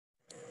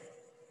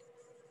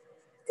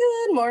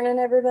Good morning,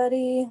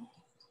 everybody.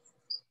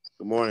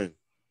 Good morning.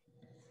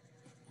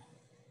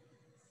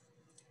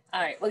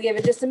 All right, we'll give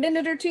it just a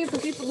minute or two for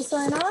people to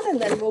sign on,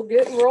 and then we'll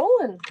get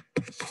rolling.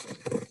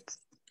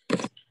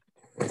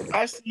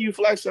 I see you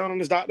flexing on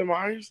us, Dr.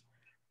 Myers.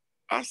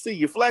 I see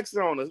you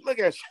flexing on us. Look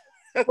at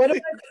you.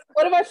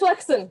 What am I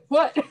flexing?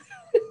 What?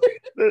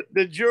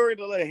 the jury,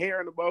 the little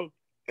hair in the bow,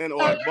 and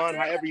or bun,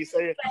 however you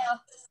say it.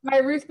 My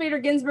Ruth Bader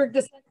Ginsburg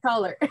descent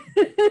collar.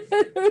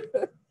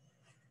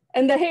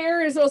 And the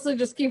hair is also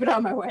just keep it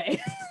on my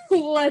way.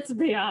 Let's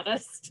be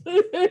honest.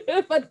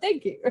 But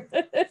thank you.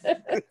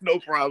 No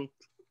problem.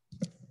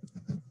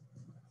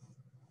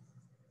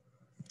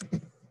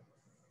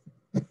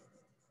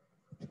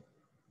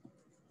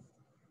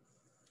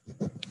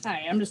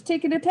 Hi, I'm just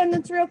taking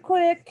attendance real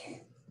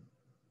quick.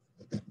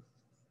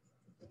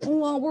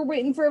 While we're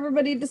waiting for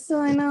everybody to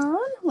sign on,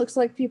 looks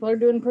like people are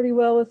doing pretty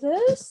well with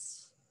this.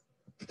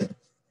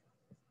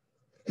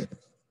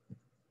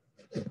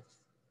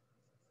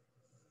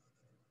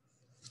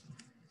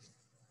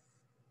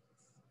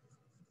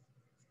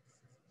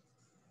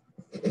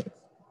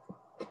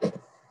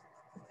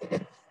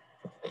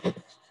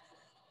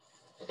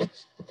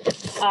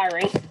 All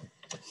right.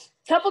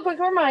 Couple quick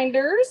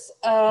reminders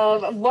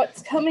of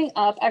what's coming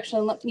up.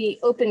 Actually, let me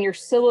open your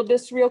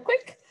syllabus real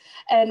quick,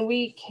 and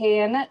we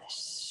can,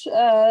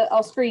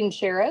 I'll screen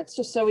share it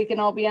just so we can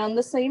all be on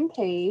the same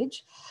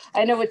page.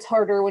 I know it's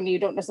harder when you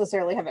don't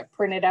necessarily have it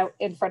printed out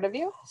in front of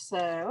you.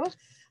 So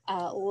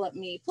let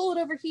me pull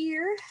it over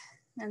here,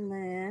 and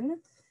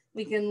then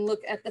we can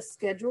look at the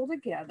schedule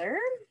together.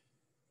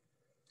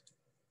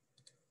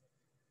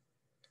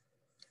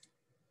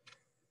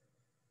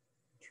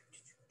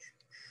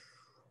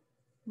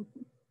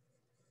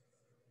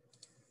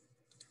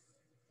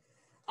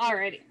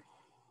 Alrighty,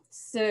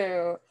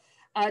 so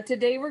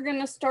today we're going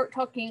to start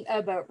talking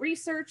about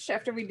research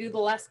after we do the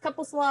last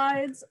couple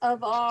slides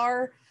of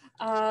our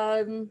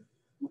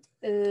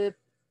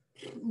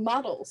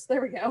models.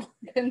 There we go.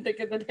 Couldn't think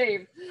of the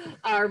name.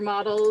 Our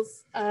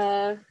models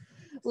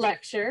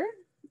lecture,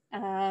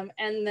 and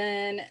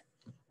then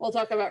we'll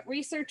talk about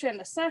research and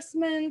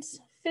assessment.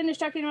 Finish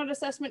talking about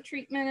assessment,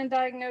 treatment, and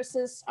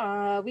diagnosis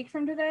a week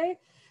from today,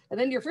 and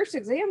then your first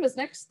exam is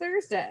next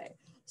Thursday.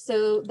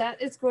 So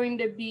that is going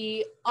to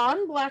be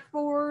on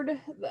Blackboard.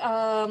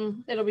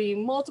 It'll be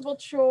multiple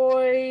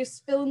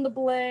choice, fill in the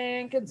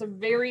blank, and some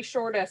very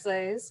short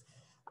essays.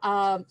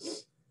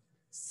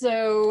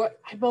 So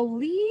I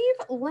believe,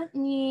 let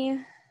me,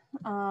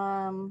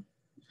 I'm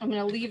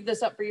gonna leave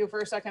this up for you for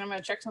a second. I'm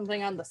gonna check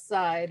something on the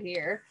side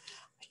here.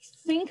 I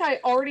think I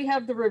already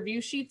have the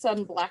review sheets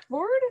on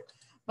Blackboard,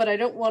 but I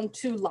don't want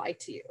to lie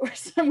to you.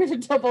 So I'm gonna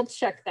double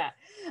check that.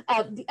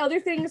 The other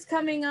things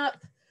coming up,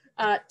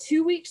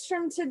 2 weeks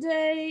from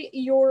today,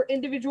 your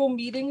individual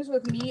meetings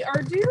with me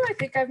are due. I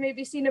think I've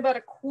maybe seen about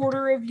a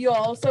quarter of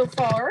y'all so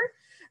far.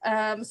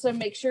 So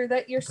make sure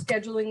that you're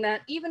scheduling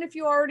that. Even if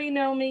you already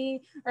know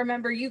me,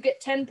 remember you get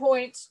 10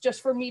 points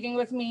just for meeting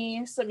with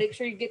me. So make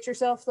sure you get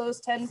yourself those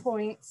 10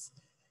 points.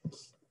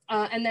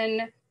 And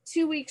then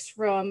 2 weeks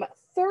from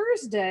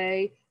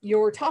Thursday,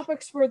 your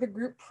topics for the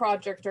group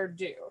project are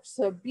due.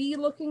 So be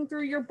looking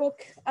through your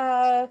book,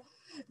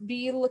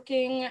 be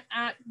looking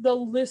at the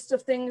list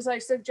of things I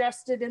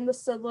suggested in the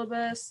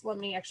syllabus. Let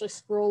me actually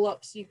scroll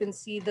up so you can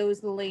see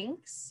those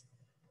links.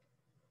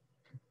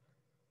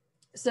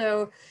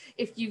 So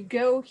if you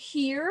go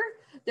here,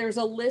 there's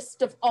a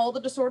list of all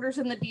the disorders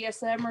in the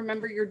DSM.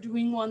 Remember, you're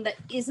doing one that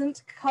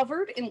isn't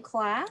covered in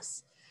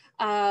class,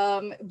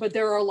 but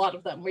there are a lot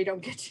of them we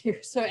don't get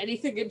to. So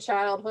anything in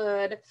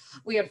childhood,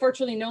 we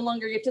unfortunately no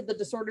longer get to the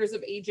disorders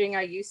of aging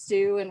I used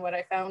to. And what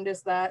I found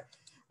is that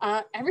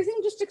everything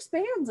just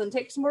expands and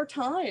takes more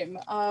time,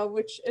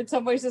 which in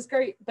some ways is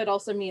great, but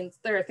also means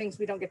there are things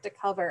we don't get to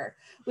cover.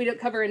 We don't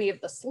cover any of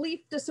the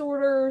sleep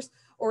disorders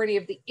or any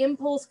of the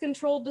impulse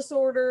control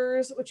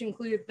disorders, which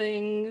include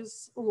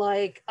things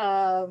like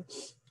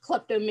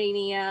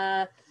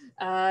kleptomania,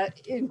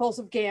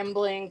 impulsive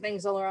gambling,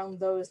 things all around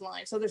those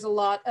lines. So there's a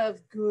lot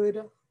of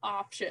good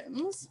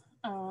options.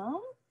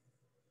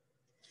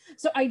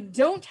 So I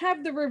don't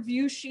have the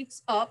review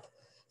sheets up.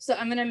 So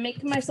I'm gonna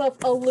make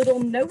myself a little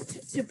note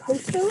to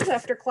post those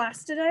after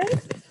class today,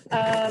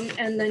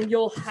 and then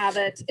you'll have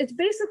it. It's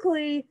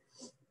basically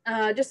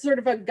just sort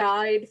of a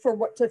guide for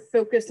what to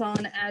focus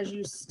on as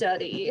you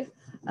study.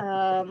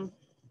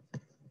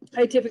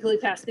 I typically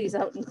pass these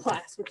out in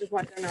class, which is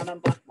why they're not on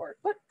Blackboard,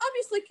 but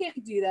obviously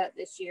can't do that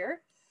this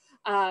year.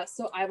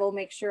 So I will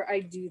make sure I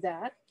do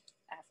that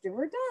after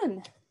we're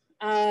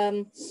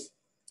done.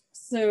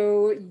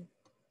 So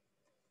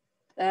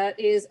that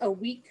is a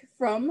week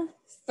from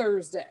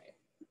Thursday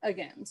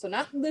again. So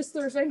not this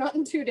Thursday, not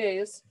in 2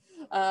 days,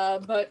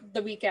 but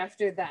the week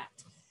after that.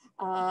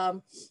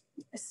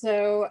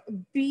 So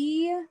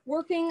be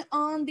working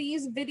on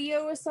these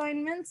video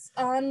assignments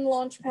on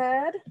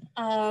Launchpad.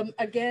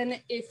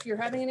 Again, if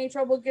you're having any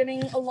trouble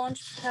getting a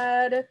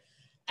Launchpad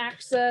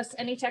access,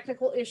 any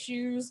technical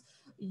issues,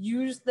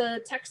 use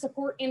the tech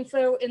support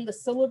info in the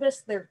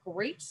syllabus. They're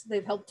great.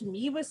 They've helped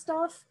me with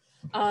stuff.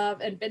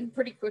 and been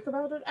pretty quick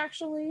about it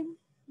actually.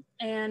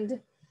 And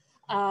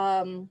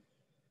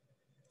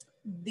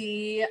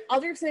the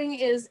other thing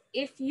is,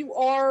 if you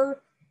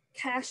are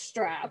cash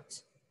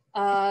strapped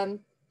and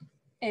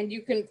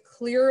you can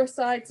clear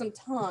aside some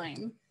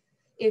time,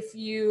 if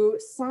you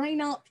sign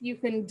up, you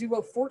can do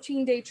a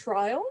 14-day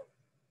trial.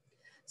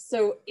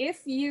 So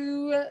if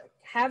you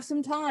have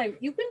some time,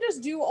 you can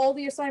just do all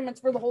the assignments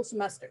for the whole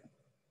semester.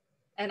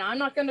 And I'm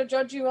not going to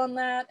judge you on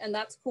that. And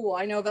that's cool.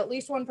 I know of at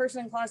least one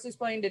person in class who's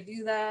planning to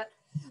do that.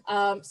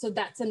 So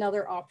that's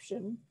another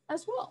option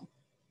as well.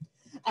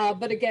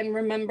 But again,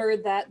 remember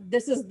that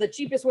this is the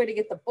cheapest way to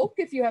get the book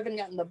if you haven't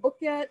gotten the book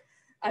yet.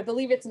 I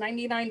believe it's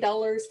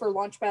 $99 for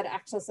Launchpad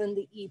Access and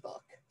the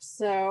ebook.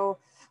 So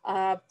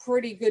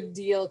pretty good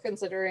deal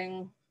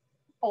considering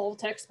all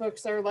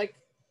textbooks are like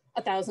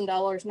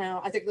 $1,000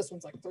 now. I think this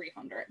one's like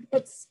 $300,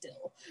 but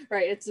still,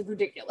 right? It's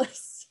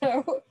ridiculous.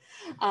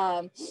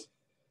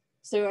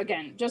 So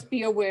again, just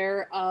be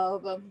aware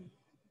of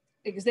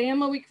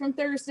exam a week from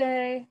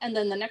Thursday, and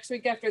then the next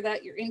week after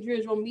that, your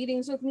individual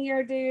meetings with me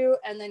are due,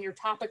 and then your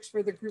topics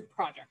for the group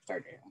project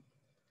are due.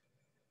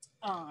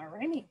 All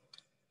righty.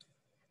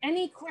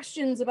 Any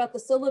questions about the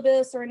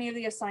syllabus or any of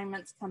the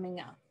assignments coming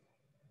up?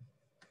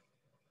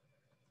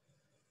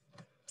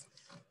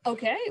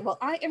 Okay, well,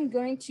 I am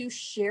going to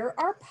share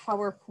our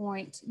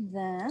PowerPoint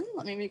then.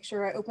 Let me make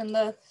sure I open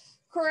the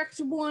correct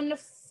one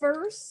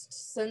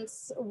first,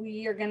 since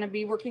we are going to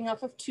be working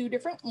off of 2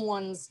 different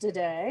ones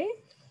today.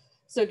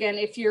 So again,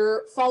 if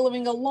you're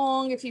following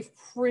along, if you've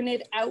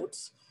printed out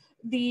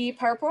the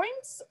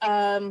PowerPoints,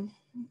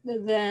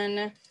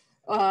 then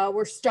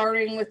we're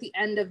starting with the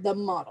end of the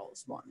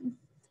models one.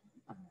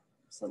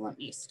 So let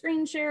me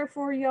screen share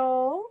for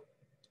y'all.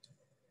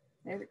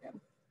 There we go.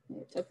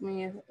 It took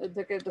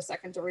it a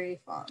second to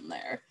refund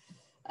there.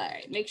 All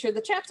right, make sure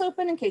the chat's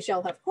open in case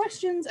y'all have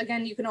questions.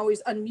 Again, you can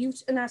always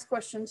unmute and ask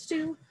questions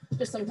too.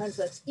 Just sometimes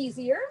that's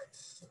easier.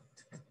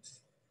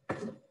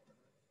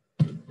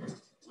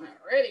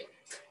 Alrighty.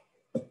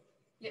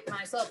 Get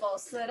myself all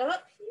set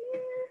up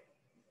here.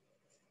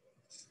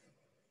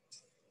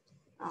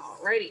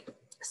 Alrighty.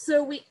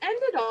 So we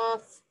ended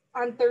off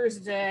on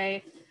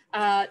Thursday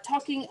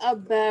talking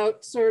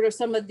about sort of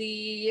some of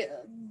the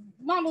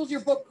models your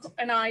book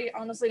and I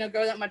honestly don't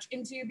go that much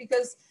into,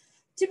 because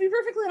to be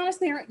perfectly honest,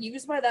 they aren't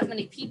used by that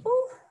many people.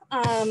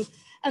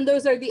 And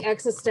those are the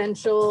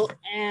existential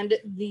and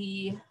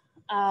the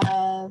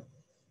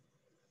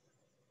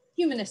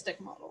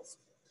humanistic models.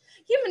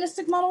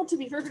 Humanistic model, to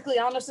be perfectly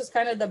honest, is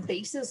kind of the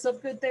basis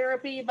of good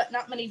therapy, but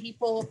not many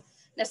people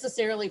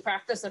necessarily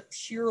practice a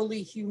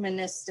purely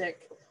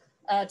humanistic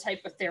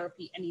type of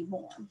therapy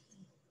anymore.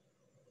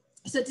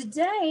 So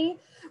today,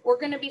 we're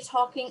going to be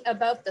talking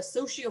about the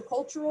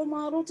sociocultural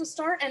model to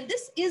start, and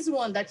this is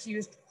one that's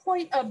used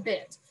quite a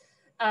bit.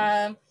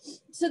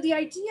 So the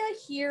idea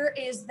here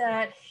is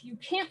that you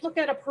can't look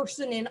at a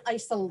person in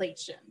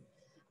isolation.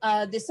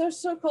 The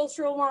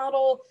sociocultural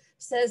model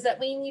says that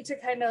we need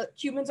to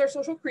humans are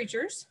social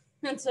creatures,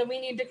 and so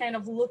we need to kind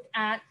of look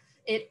at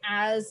it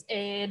as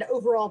an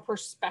overall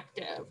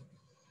perspective.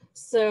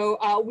 So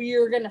we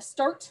are going to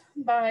start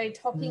by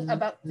talking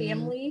about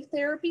family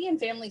therapy and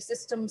family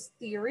systems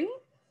theory.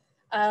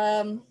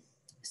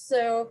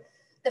 So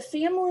the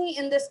family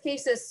in this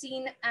case is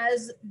seen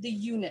as the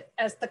unit,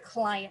 as the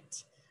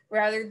client,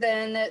 rather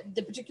than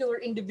the particular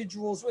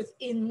individuals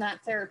within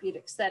that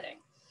therapeutic setting.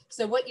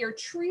 So what you're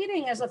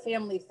treating as a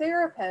family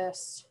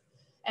therapist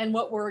and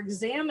what we're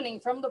examining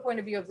from the point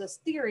of view of this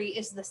theory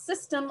is the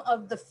system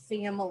of the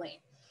family.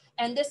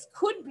 And this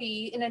could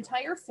be an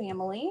entire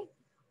family,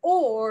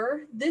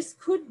 or this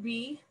could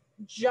be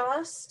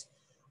just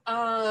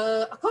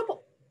a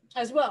couple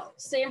as well.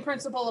 Same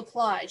principle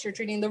applies. You're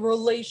treating the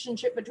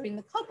relationship between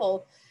the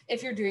couple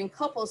if you're doing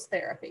couples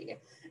therapy.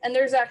 And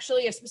there's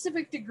actually a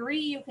specific degree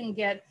you can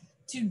get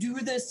to do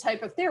this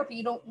type of therapy.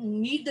 You don't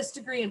need this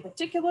degree in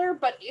particular,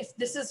 but if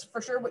this is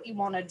for sure what you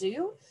want to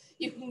do,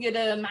 you can get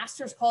a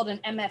master's called an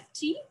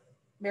MFT,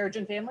 Marriage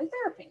and Family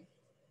Therapy.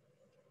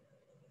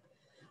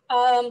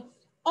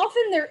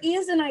 Often there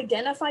is an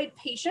identified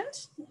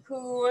patient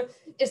who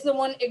is the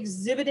one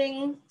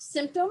exhibiting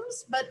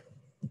symptoms, but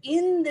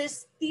in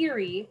this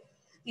theory,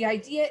 the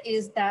idea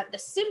is that the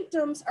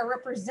symptoms are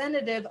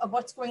representative of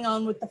what's going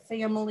on with the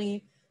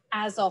family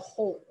as a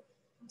whole.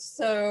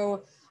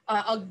 So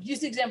I'll use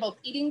the example of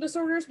eating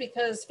disorders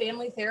because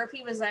family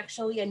therapy was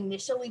actually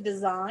initially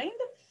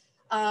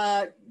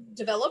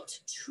developed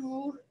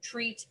to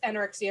treat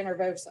anorexia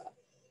nervosa.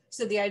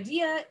 So the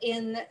idea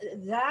in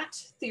that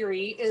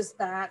theory is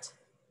that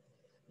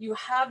you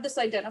have this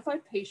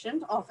identified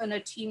patient, often a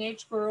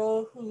teenage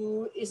girl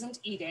who isn't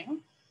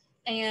eating,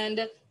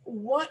 and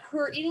what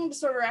her eating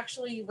disorder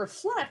actually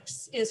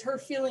reflects is her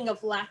feeling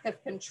of lack of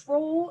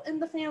control in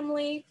the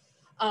family.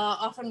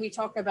 Often we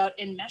talk about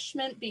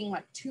enmeshment, being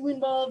like too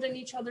involved in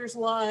each other's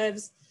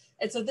lives.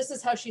 And so this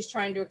is how she's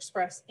trying to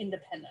express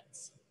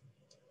independence.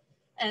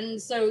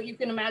 And so you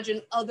can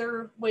imagine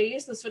other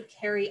ways this would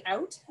carry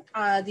out.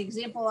 The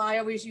example I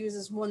always use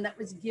is one that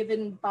was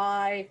given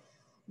by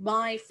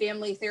my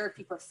family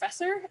therapy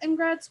professor in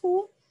grad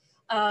school.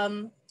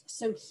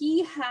 So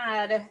he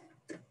had a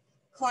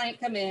client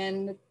come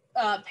in,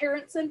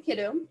 parents and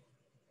kiddo,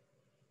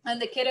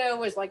 and the kiddo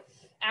was like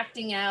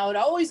acting out,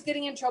 always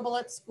getting in trouble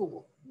at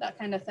school, that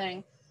kind of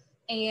thing.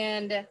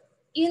 And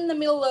in the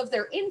middle of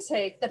their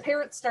intake, the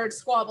parents started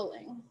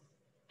squabbling.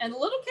 And the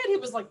little kid, who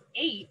was like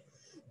 8,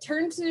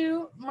 turned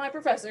to my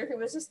professor, who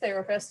was his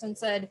therapist, and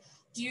said,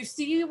 "Do you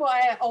see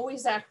why I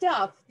always act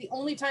up? The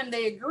only time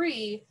they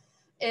agree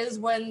is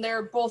when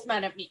they're both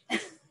mad at me."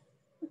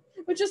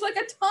 Which is like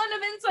a ton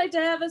of insight to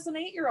have as an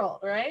 8-year-old,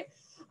 right?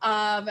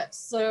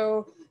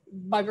 So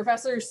my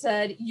professor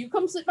said, "You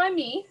come sit by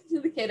me," to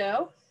the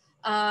kiddo,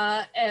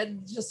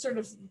 and just sort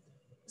of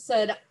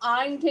said,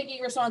 "I'm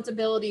taking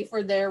responsibility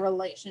for their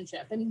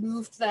relationship," and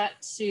moved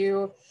that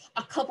to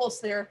a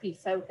couples therapy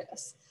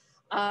focus.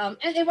 And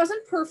it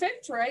wasn't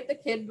perfect, right? The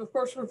kid, of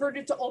course,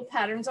 reverted to old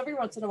patterns every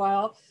once in a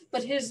while,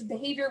 but his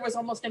behavior was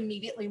almost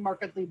immediately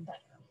markedly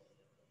better.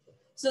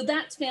 So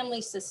that's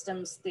family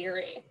systems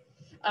theory.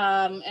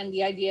 And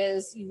the idea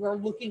is you are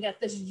looking at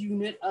this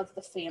unit of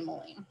the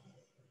family.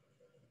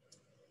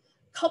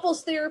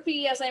 Couples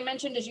therapy, as I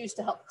mentioned, is used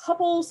to help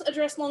couples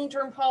address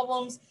long-term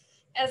problems.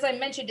 As I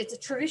mentioned, it's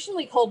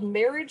traditionally called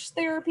marriage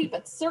therapy,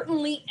 but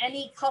certainly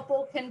any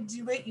couple can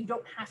do it. You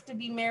don't have to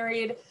be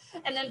married.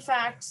 And in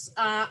fact,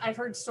 I've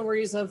heard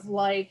stories of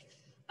like,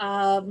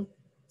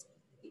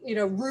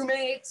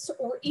 roommates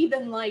or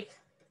even like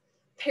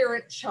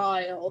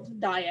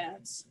parent-child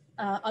dyads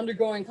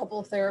undergoing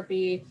couple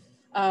therapy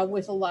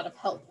with a lot of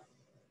help.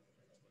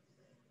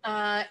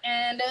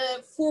 And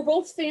for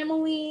both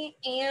family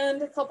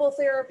and couple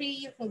therapy,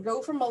 you can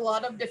go from a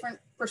lot of different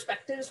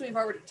perspectives we've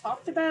already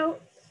talked about.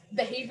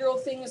 Behavioral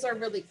things are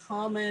really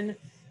common,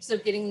 so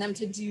getting them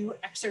to do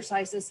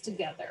exercises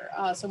together.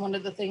 So one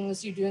of the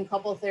things you do in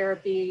couple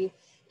therapy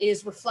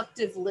is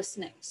reflective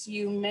listening. So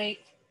you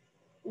make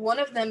one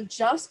of them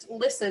just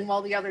listen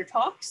while the other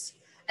talks,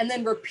 and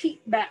then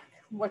repeat back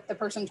what the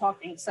person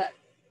talking said.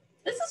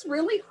 This is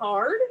really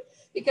hard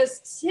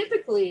because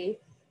typically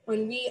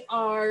when we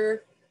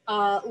are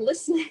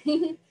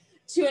listening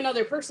to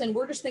another person,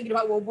 we're just thinking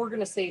about what we're going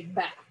to say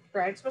back,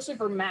 right? Especially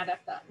if we're mad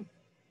at them.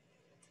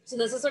 So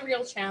this is a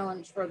real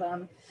challenge for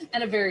them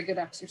and a very good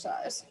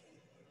exercise.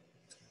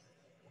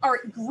 All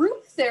right,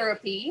 group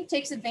therapy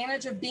takes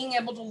advantage of being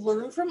able to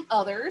learn from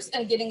others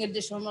and getting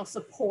additional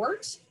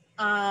support.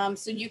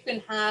 So you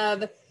can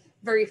have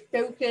very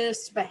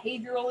focused,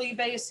 behaviorally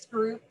based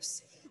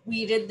groups.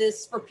 We did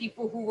this for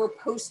people who were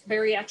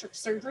post-bariatric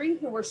surgery,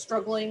 who were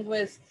struggling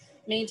with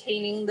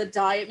maintaining the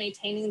diet,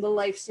 maintaining the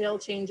lifestyle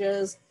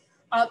changes.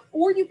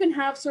 Or you can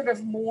have sort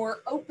of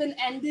more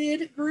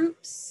open-ended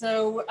groups.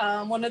 So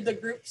one of the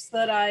groups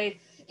that I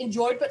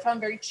enjoyed but found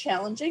very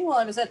challenging while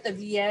I was at the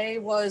VA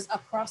was a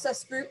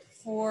process group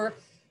for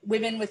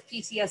women with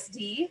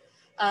PTSD.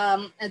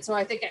 And so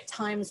I think at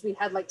times we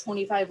had like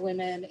 25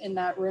 women in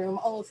that room,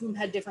 all of whom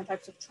had different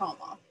types of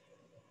trauma.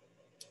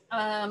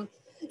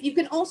 You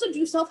can also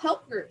do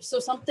self-help groups. So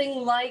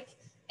something like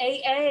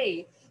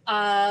AA,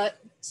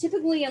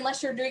 typically,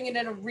 unless you're doing it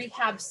in a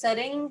rehab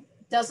setting,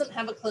 doesn't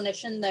have a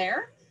clinician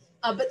there,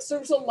 but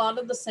serves a lot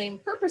of the same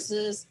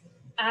purposes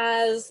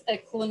as a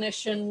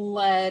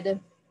clinician-led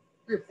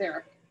group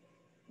therapy.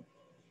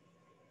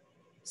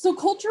 So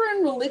culture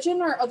and religion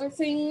are other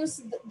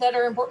things that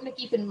are important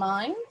to keep in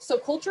mind. So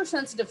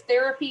culture-sensitive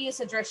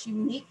therapies address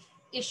unique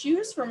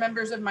issues for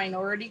members of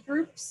minority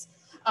groups.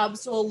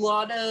 So a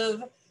lot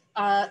of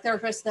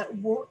therapists that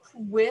work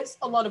with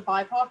a lot of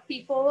BIPOC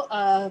people,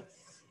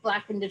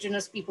 Black,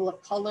 Indigenous, people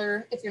of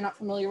color, if you're not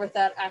familiar with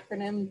that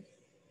acronym,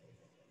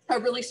 are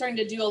really starting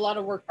to do a lot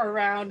of work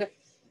around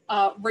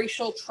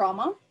racial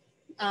trauma,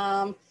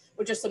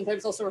 which is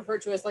sometimes also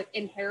referred to as like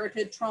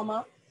inherited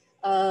trauma,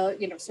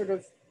 sort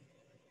of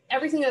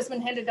everything that's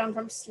been handed down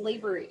from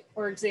slavery,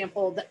 for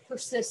example, that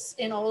persists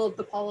in all of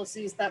the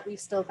policies that we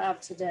still have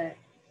today.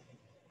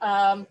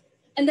 And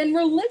then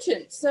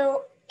religion.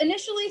 So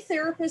initially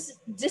therapists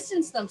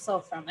distanced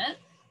themselves from it.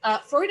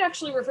 Freud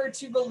actually referred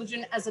to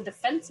religion as a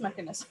defense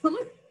mechanism.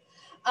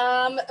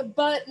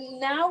 But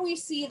now we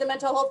see the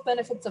mental health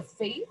benefits of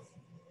faith,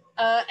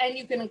 and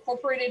you can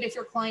incorporate it if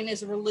your client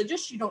is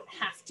religious. You don't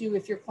have to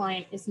if your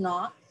client is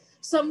not.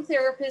 Some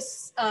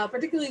therapists,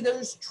 particularly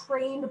those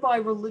trained by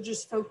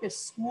religious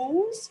focused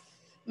schools,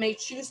 may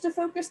choose to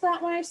focus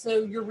that way.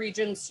 So your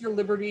Regents, your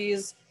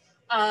Liberties,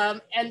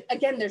 and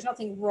again, there's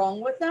nothing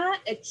wrong with that.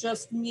 It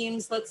just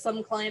means that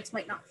some clients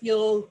might not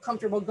feel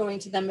comfortable going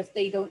to them if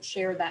they don't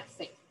share that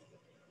faith.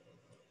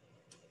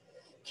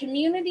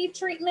 Community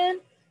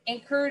treatment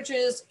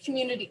encourages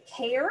community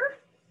care,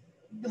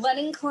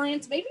 letting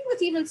clients, maybe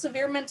with even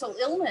severe mental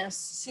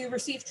illness, to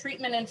receive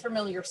treatment in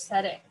familiar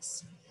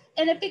settings.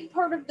 And a big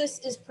part of this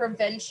is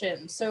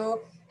prevention.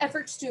 So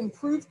efforts to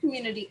improve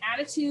community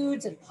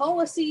attitudes and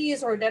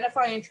policies, or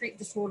identify and treat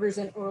disorders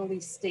in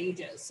early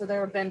stages. So there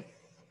have been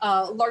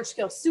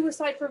large-scale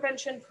suicide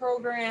prevention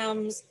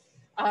programs,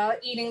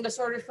 eating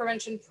disorders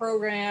prevention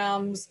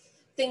programs,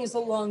 things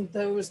along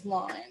those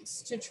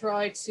lines to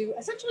try to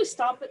essentially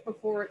stop it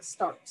before it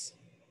starts.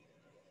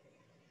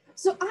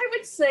 So I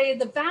would say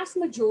the vast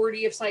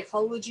majority of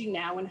psychology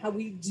now and how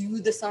we do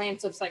the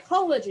science of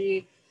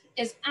psychology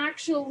is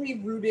actually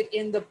rooted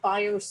in the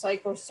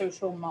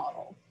biopsychosocial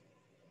model.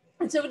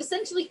 And so it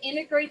essentially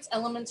integrates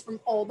elements from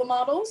all the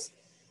models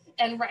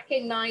and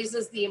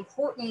recognizes the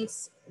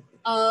importance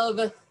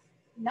of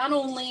not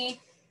only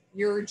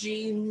your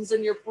genes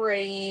and your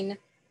brain,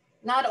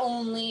 not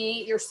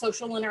only your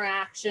social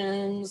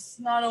interactions,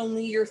 not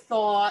only your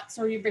thoughts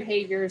or your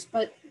behaviors,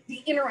 but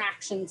the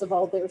interactions of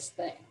all those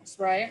things,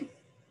 right?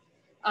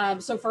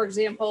 So for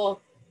example,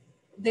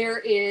 there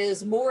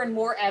is more and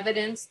more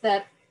evidence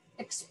that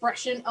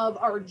expression of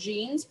our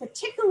genes,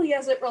 particularly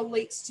as it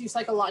relates to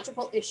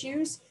psychological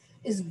issues,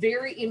 is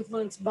very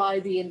influenced by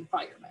the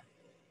environment.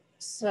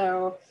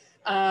 So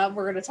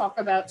we're going to talk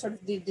about sort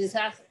of the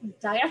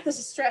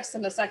diathesis stress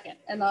in a second,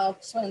 and I'll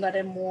explain that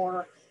in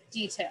more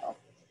detail.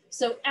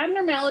 So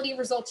abnormality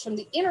results from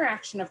the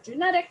interaction of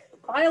genetic,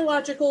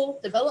 biological,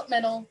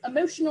 developmental,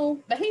 emotional,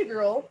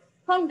 behavioral,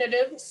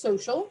 cognitive,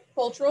 social,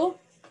 cultural,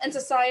 and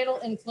societal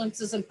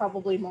influences, and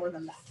probably more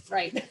than that,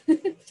 right?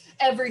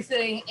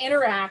 Everything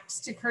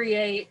interacts to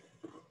create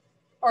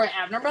or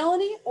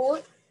abnormality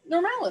or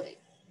normality.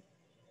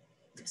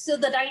 So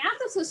the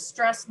diathesis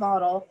stress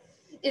model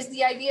is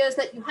the idea is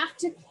that you have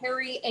to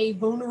carry a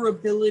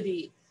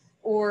vulnerability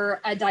or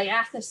a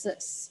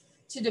diathesis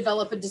to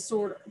develop a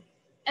disorder.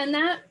 And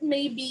that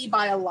may be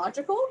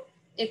biological.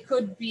 It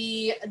could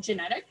be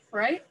genetic,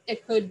 right?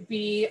 It could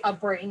be a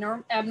brain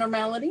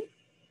abnormality.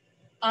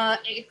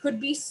 It could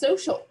be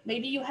social.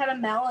 Maybe you had a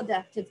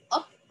maladaptive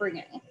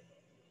upbringing.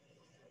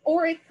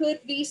 Or it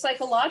could be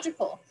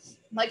psychological,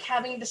 like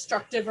having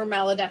destructive or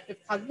maladaptive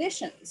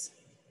cognitions.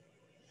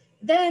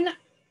 Then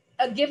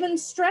a given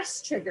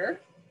stress trigger,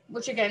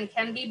 which again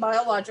can be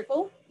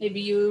biological.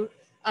 Maybe you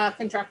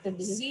contract a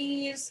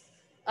disease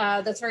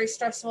that's very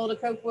stressful to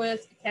cope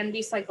with. It can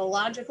be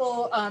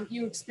psychological.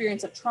 You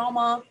experience a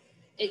trauma.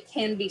 It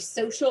can be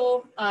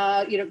social.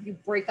 You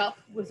break up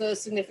with a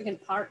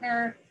significant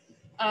partner.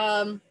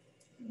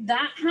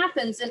 That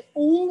happens, and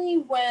only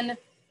when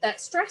that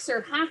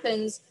stressor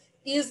happens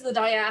is the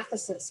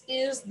diathesis,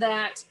 is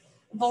that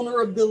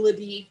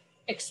vulnerability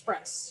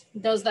expressed.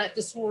 Does that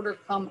disorder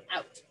come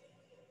out?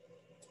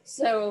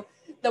 So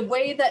the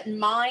way that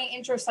my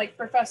intro-psych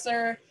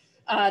professor,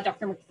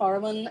 Dr.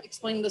 McFarland,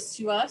 explained this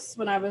to us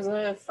when I was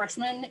a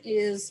freshman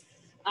is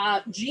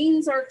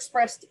genes are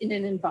expressed in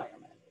an environment.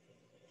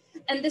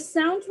 And this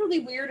sounds really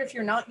weird if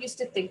you're not used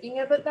to thinking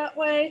of it that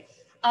way,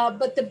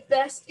 but the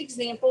best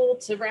example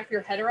to wrap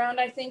your head around,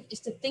 I think, is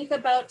to think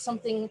about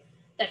something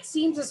that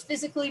seems as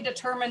physically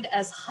determined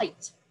as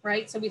height,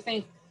 right? So we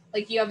think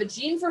like you have a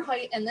gene for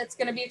height and that's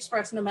going to be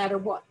expressed no matter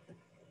what.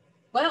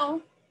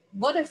 Well,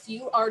 what if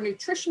you are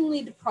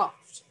nutritionally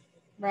deprived,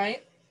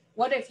 right?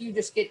 What if you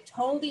just get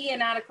totally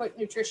inadequate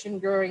nutrition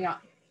growing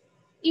up?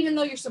 Even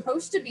though you're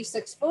supposed to be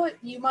 6 foot,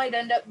 you might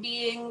end up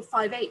being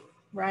 5'8",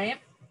 right?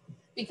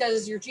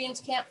 Because your genes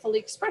can't fully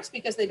express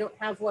because they don't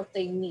have what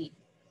they need.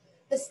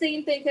 The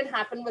same thing can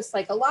happen with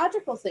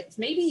psychological things.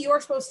 Maybe you're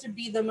supposed to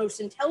be the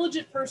most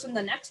intelligent person,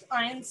 the next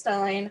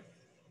Einstein,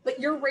 but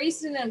you're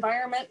raised in an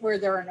environment where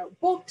there are no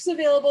books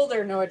available,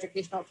 there are no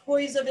educational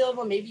toys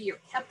available, maybe you're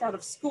kept out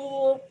of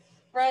school,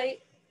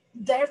 right?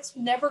 That's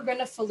never going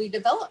to fully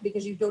develop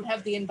because you don't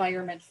have the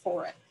environment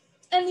for it.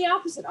 And the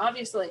opposite,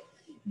 obviously.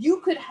 You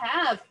could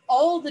have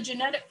all the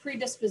genetic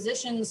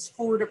predispositions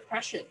for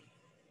depression,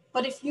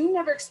 but if you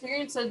never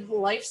experience a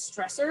life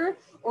stressor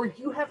or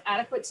you have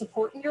adequate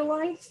support in your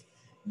life,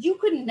 you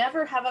could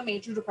never have a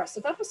major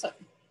depressive episode.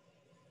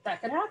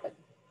 That could happen.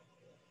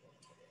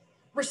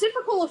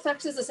 Reciprocal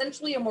effects is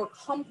essentially a more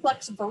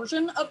complex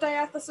version of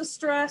diathesis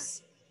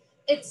stress.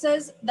 It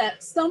says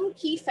that some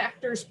key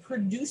factors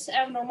produce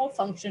abnormal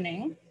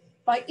functioning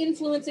by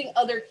influencing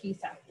other key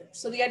factors.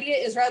 So the idea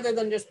is rather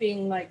than just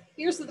being like,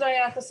 here's the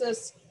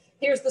diathesis,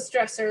 here's the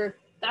stressor,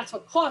 that's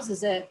what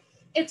causes it,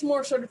 it's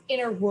more sort of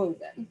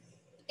interwoven.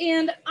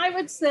 And I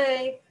would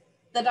say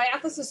the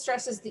diathesis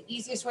stress is the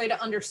easiest way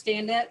to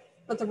understand it,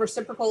 but the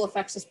reciprocal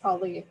effects is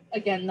probably,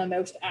 again, the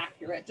most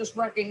accurate, just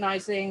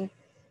recognizing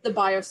the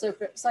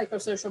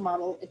biopsychosocial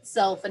model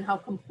itself and how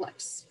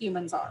complex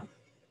humans are.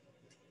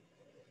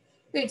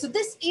 Okay, so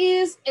this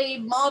is a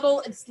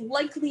model. It's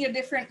likely a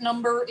different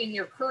number in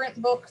your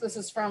current book. This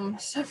is from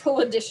several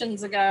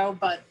editions ago,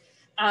 but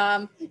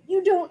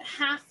you don't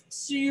have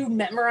to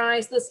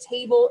memorize this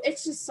table.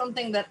 It's just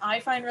something that I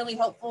find really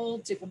helpful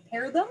to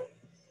compare them.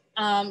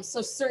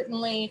 So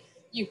certainly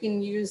you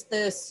can use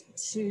this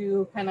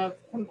to kind of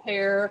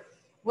compare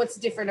what's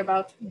different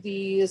about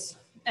these.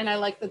 And I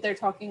like that they're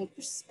talking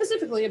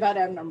specifically about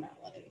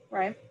abnormality,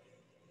 right?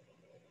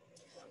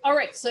 All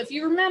right, so if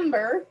you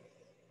remember,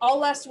 all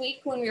last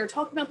week when we were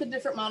talking about the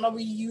different model,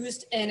 we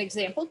used an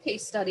example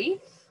case study,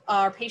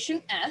 our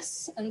patient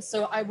S. And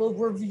so I will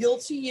reveal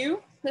to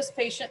you this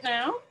patient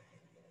now.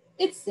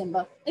 It's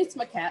Simba. It's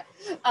my cat.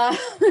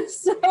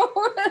 So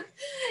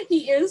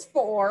he is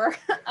 4.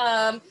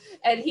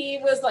 And he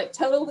was like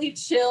totally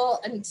chill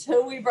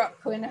until we brought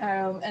Quinn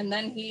home. And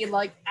then he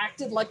like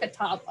acted like a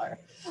toddler.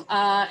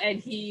 And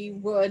he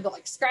would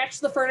like scratch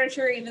the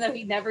furniture, even though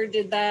he never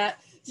did that,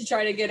 to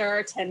try to get our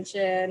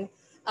attention.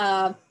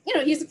 You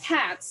know, he's a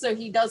cat, so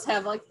he does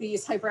have like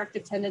these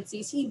hyperactive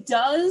tendencies. He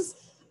does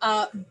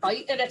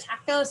bite and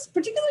attack us,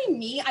 particularly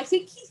me. I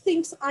think he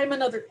thinks I'm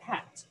another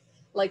cat.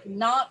 Like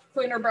not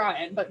Quinn or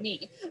Brian, but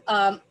me.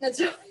 And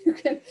so you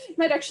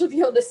might actually be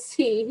able to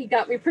see he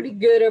got me pretty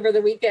good over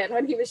the weekend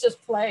when he was just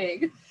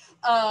playing.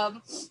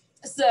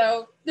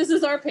 So this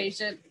is our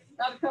patient.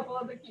 Got a couple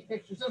other cute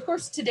pictures. So of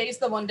course, today's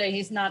the one day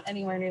he's not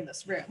anywhere near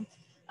this room.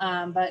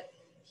 But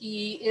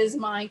he is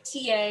my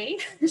TA,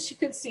 as you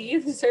can see.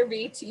 These are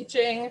me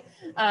teaching.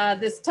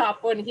 This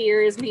top one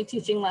here is me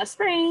teaching last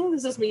spring.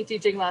 This is me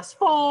teaching last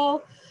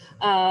fall.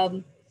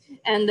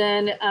 And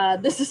then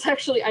this is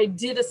actually, I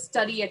did a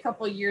study a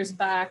couple years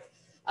back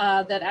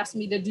that asked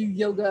me to do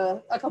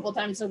yoga a couple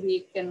times a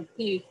week. And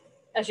he,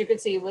 as you can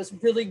see, was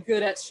really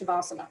good at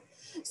Shavasana.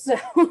 So,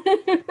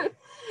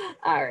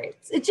 all right.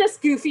 It's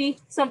just goofy,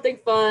 something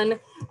fun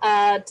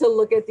to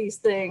look at these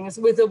things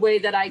with a way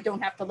that I don't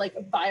have to like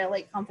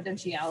violate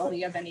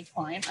confidentiality of any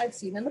client I've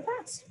seen in the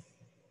past.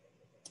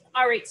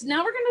 All right, so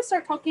now we're going to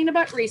start talking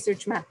about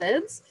research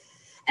methods.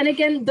 And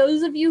again,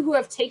 those of you who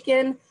have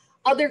taken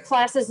other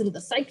classes in the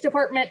psych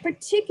department,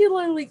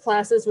 particularly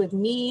classes with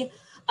me,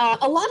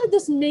 a lot of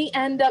this may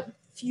end up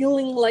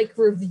feeling like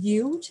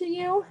review to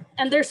you.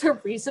 And there's a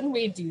reason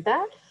we do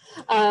that.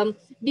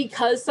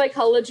 Because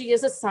psychology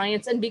is a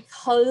science, and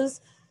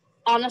because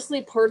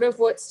honestly, part of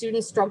what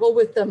students struggle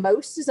with the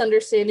most is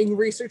understanding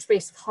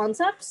research-based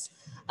concepts.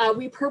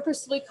 We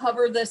purposely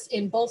cover this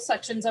in both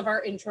sections of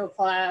our intro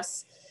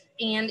class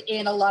and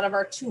in a lot of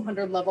our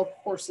 200 level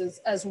courses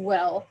as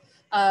well.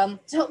 To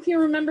help you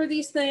remember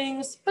these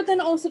things, but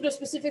then also to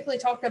specifically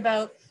talk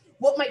about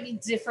what might be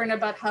different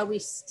about how we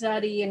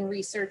study and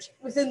research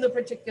within the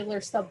particular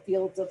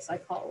subfields of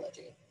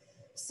psychology.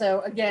 So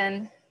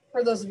again,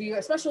 for those of you,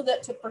 especially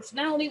that took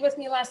personality with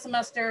me last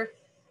semester,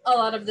 a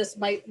lot of this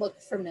might look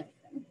familiar.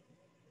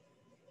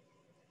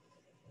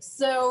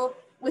 So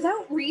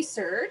without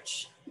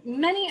research,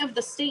 many of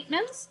the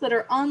statements that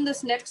are on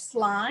this next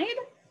slide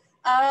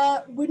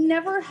would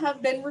never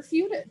have been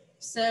refuted.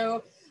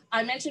 So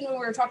I mentioned when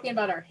we were talking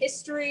about our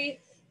history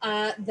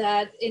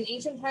that in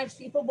ancient times,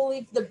 people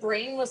believed the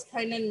brain was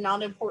kind of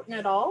not important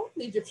at all.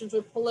 The Egyptians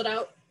would pull it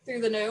out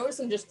through the nose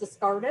and just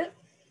discard it.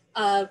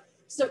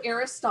 So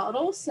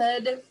Aristotle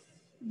said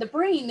the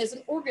brain is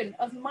an organ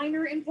of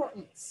minor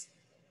importance.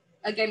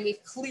 Again,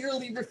 we've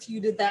clearly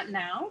refuted that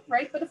now,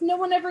 right? But if no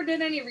one ever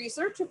did any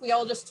research, if we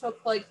all just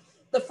took like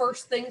the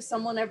first thing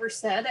someone ever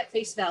said at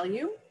face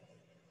value,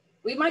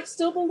 we might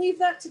still believe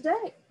that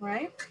today,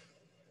 right?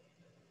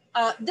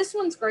 This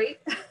one's great.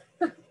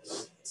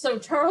 So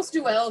Charles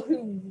Duell,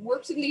 who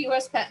worked in the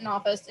US Patent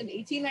Office in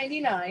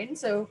 1899,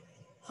 so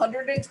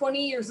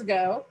 120 years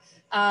ago,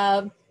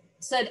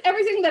 said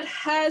everything that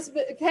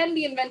can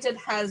be invented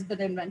has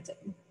been invented.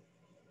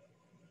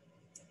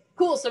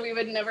 Cool, so we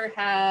would never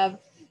have,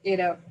 you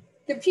know,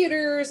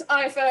 computers,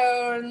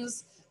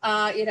 iPhones,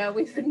 you know,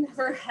 we would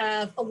never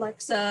have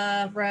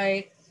Alexa,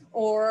 right?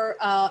 Or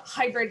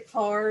hybrid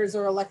cars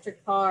or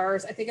electric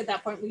cars. I think at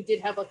that point we did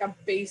have like a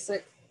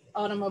basic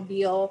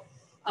automobile,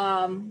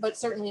 but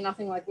certainly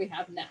nothing like we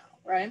have now,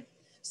 right?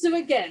 So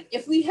again,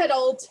 if we had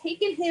all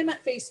taken him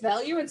at face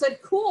value and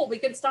said, cool, we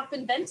can stop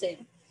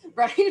inventing,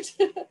 right?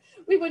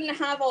 We wouldn't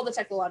have all the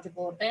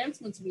technological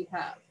advancements we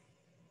have.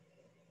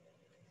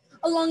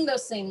 Along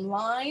those same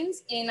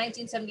lines, in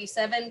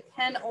 1977,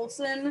 Ken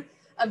Olsen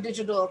of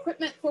Digital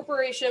Equipment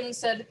Corporation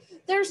said,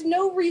 there's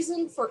no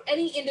reason for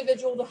any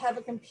individual to have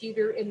a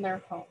computer in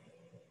their home.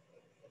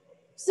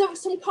 So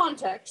some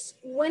context,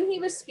 when he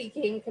was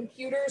speaking,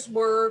 computers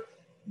were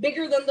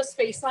bigger than the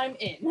space I'm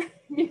in,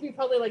 maybe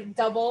probably like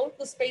double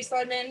the space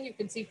I'm in. You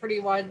can see pretty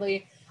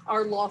widely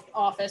our loft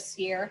office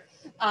here.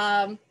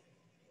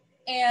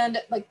 And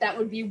like that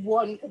would be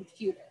one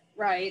computer,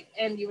 right?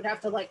 And you would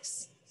have to like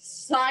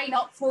sign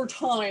up for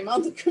time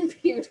on the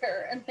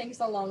computer and things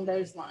along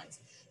those lines.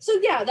 So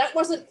yeah, that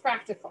wasn't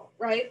practical,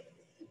 right?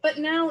 But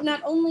now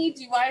not only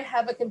do I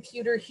have a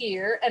computer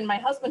here and my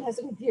husband has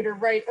a computer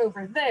right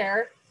over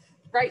there,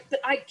 right? But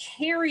I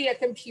carry a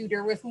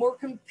computer with more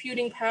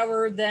computing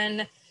power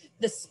than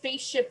the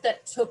spaceship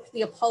that took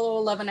the Apollo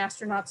 11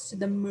 astronauts to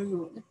the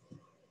moon,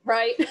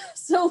 right?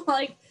 So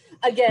like,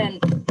 again,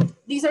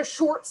 these are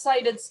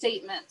short-sighted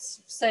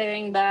statements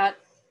saying that,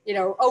 you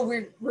know, oh,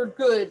 we're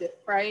good,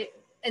 right?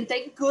 And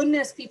thank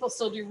goodness people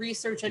still do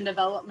research and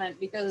development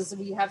because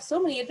we have so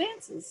many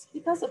advances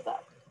because of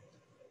that.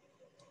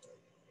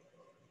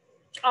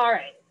 All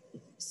right,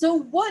 so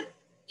what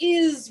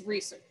is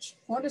research?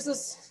 What is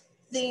this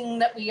thing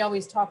that we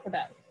always talk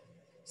about?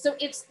 So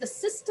it's the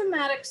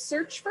systematic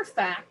search for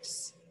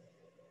facts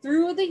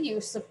through the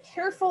use of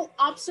careful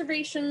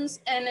observations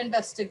and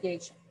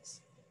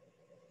investigations.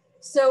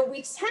 So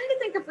we tend to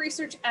think of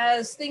research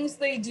as things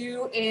they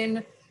do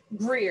in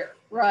Greer,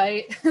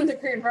 right? The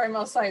Greer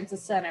Environmental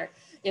Sciences Center,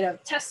 you know,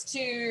 test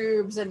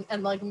tubes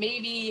and like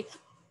maybe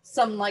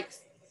some like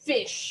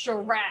fish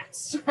or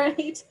rats,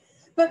 right?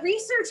 But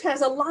research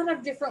has a lot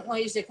of different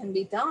ways it can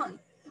be done.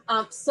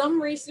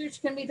 Some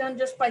research can be done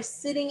just by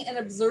sitting and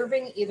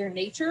observing either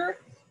nature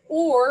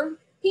or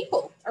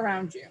people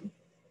around you.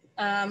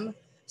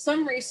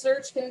 Some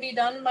research can be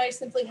done by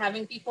simply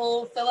having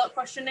people fill out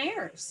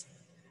questionnaires.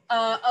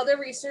 Other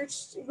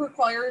research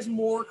requires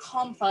more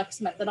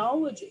complex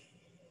methodology.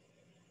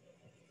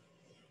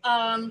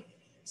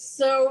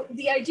 So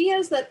the idea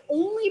is that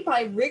only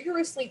by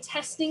rigorously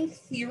testing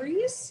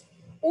theories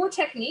or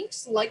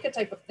techniques, like a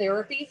type of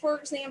therapy, for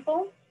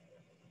example,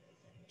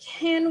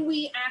 can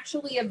we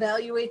actually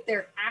evaluate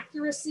their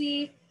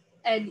accuracy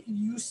and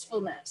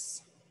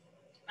usefulness.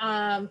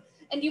 And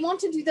you want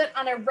to do that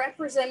on a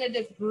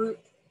representative group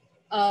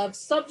of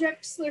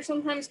subjects, they're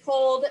sometimes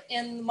called.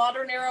 In the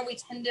modern era, we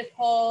tend to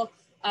call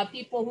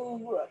people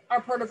who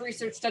are part of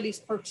research studies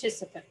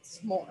participants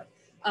more,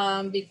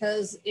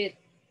 because it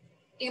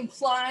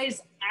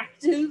implies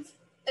active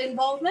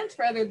involvement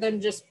rather than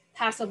just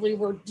passively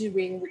we're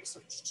doing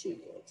research to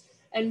you.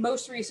 And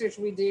most research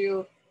we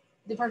do,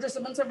 the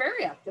participants are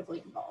very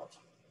actively involved,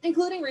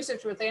 including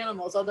research with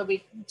animals, although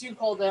we do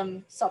call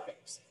them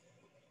subjects.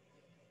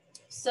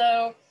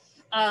 So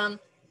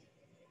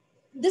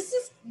this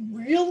is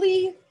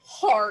really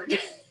hard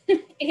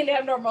in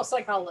abnormal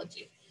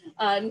psychology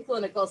and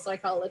clinical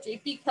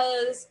psychology,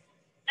 because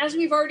as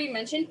we've already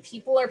mentioned,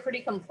 people are pretty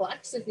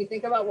complex. If you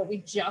think about what we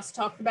just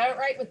talked about,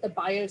 right, with the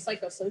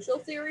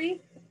biopsychosocial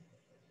theory,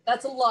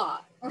 that's a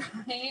lot,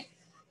 right?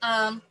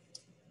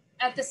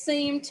 At the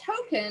same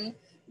token,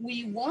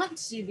 we want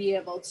to be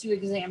able to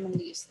examine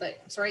these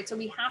things, right? So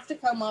we have to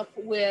come up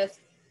with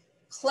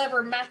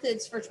clever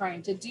methods for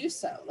trying to do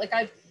so. Like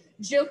I've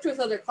joked with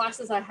other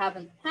classes I have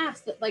in the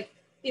past that, like,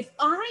 if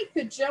I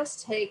could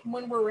just take,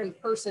 when we're in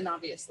person,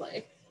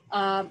 obviously,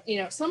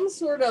 you know, some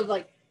sort of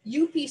like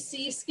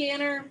UPC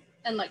scanner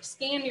and like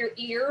scan your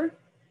ear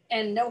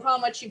and know how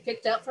much you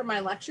picked up from my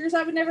lectures,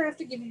 I would never have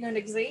to give you an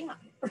exam,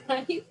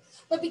 right?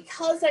 But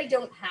because I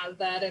don't have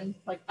that, and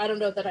like, I don't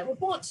know that I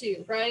would want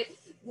to, right?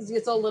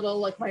 It's a little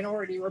like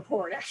Minority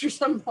Report after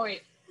some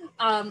point.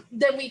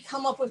 Then we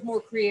come up with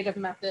more creative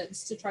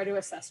methods to try to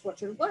assess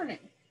what you're learning.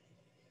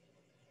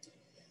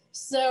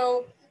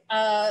 So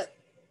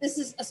this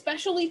is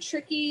especially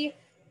tricky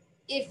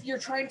if you're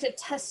trying to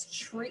test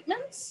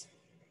treatments,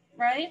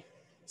 right?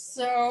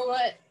 So,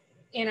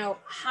 you know,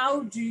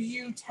 how do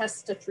you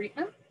test a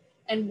treatment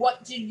and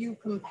what do you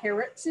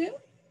compare it to?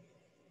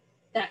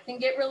 That can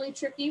get really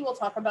tricky. We'll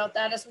talk about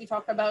that as we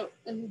talk about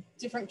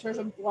different terms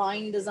of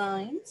blind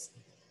designs.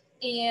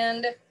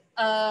 And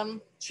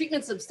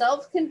treatments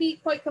themselves can be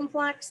quite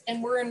complex,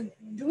 and we're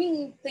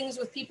doing things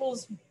with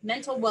people's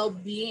mental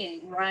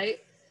well-being, right?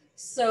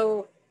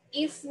 So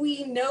if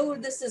we know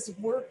this is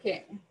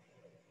working,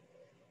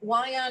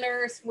 why on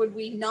earth would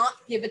we not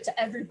give it to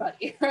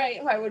everybody,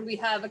 right? Why would we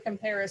have a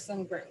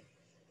comparison group?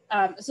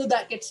 So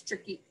that gets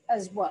tricky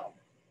as well.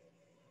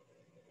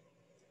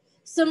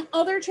 Some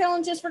other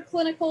challenges for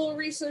clinical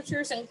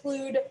researchers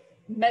include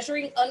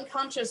measuring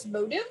unconscious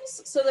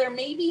motives. So there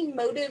may be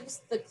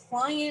motives the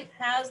client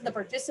has, the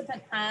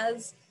participant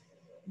has,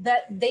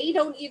 that they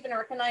don't even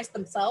recognize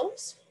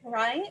themselves,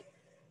 right?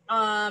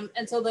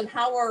 And so then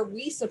how are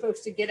we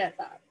supposed to get at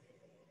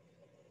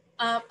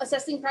that?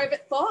 Assessing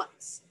private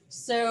thoughts.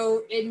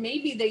 So it may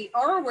be they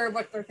are aware of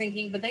what they're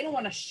thinking, but they don't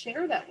want to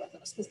share that with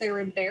us because they're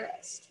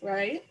embarrassed,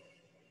 right?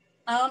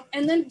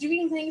 And then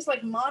doing things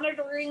like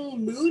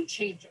monitoring mood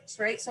changes,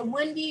 right? So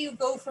when do you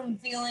go from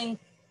feeling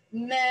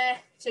meh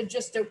to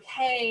just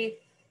okay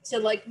to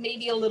like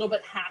maybe a little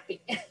bit happy,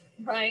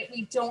 right?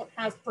 We don't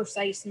have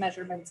precise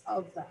measurements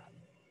of that.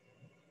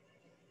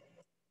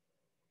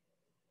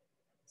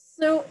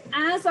 So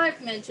as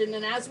I've mentioned,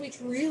 and as we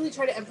really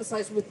try to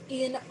emphasize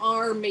within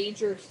our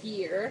major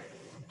here,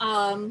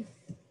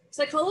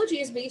 psychology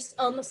is based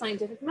on the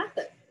scientific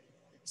method.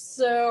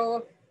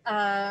 So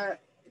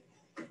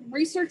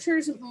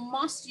researchers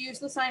must use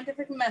the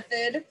scientific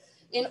method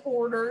in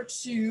order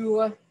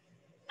to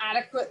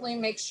adequately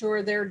make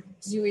sure they're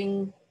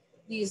doing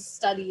these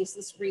studies,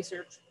 this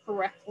research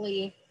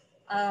correctly.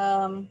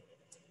 And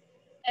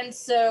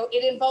so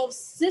it involves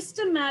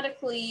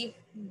systematically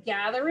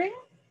gathering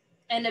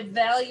and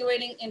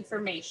evaluating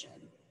information.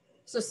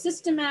 So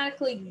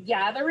systematically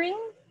gathering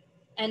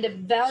and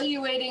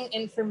evaluating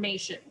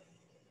information.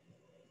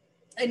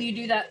 And you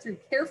do that through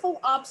careful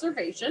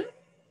observation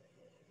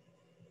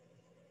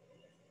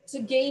to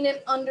gain an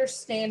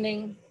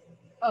understanding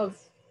of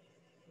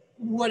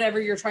whatever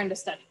you're trying to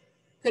study.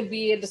 Could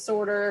be a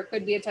disorder,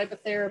 could be a type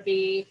of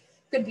therapy,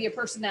 could be a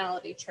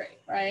personality trait,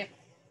 right?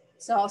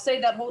 So I'll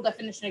say that whole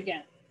definition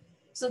again.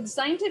 So the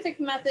scientific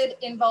method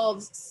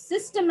involves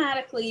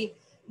systematically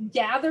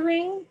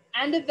gathering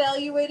and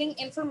evaluating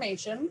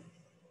information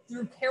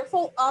through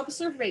careful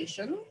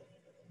observation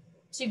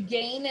to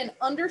gain an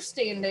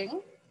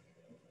understanding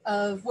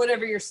of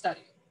whatever you're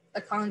studying,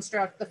 the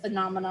construct, the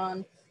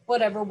phenomenon,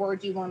 whatever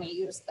word you want to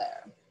use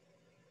there.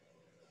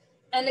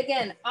 And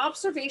again,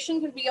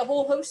 observation can be a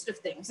whole host of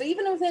things,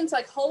 even within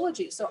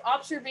psychology. So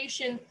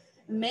observation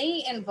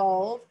may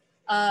involve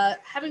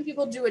having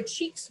people do a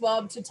cheek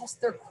swab to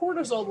test their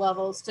cortisol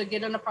levels to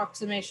get an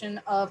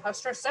approximation of how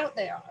stressed out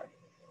they are.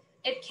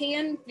 It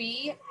can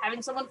be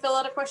having someone fill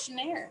out a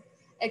questionnaire.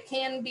 It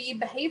can be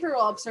behavioral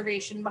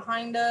observation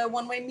behind a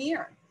one-way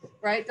mirror,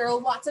 right? There are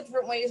lots of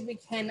different ways we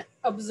can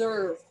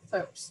observe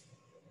folks.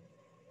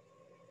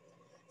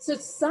 So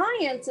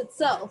science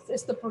itself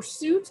is the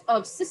pursuit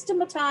of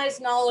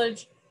systematized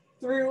knowledge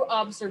through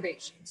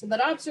observation. So that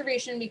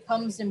observation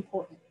becomes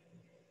important.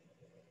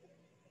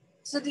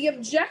 So the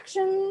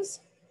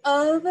objectives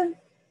of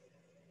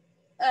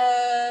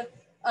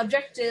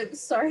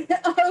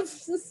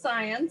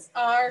science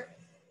are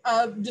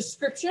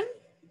description.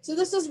 So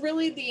this is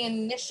really the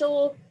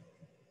initial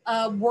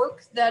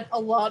work that a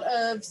lot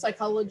of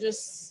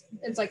psychologists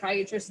and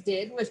psychiatrists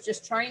did, was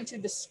just trying to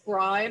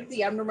describe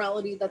the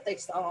abnormality that they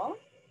saw,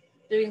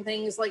 doing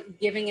things like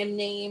giving a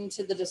name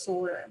to the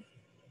disorder.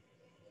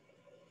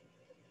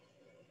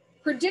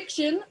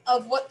 Prediction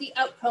of what the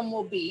outcome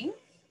will be.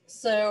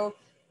 So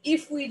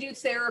if we do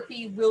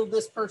therapy, will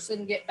this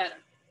person get better?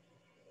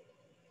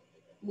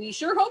 We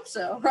sure hope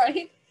so,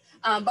 right?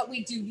 But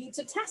we do need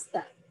to test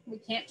that. We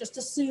can't just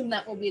assume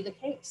that will be the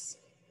case.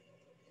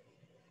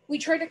 We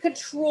try to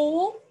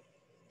control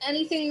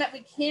anything that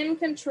we can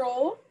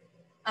control.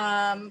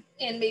 And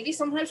maybe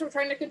sometimes we're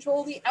trying to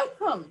control the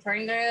outcome,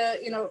 trying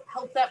to,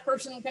 help that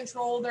person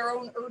control their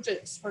own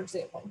urges, for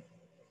example.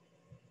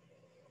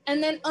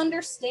 And then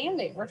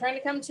understanding. We're trying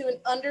to come to an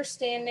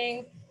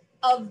understanding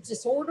of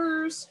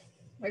disorders.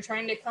 We're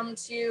trying to come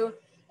to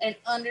an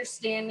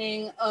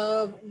understanding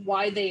of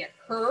why they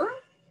occur,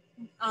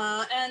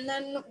 and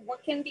then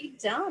what can be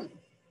done.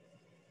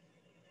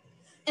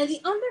 And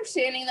the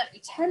understanding that we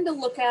tend to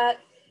look at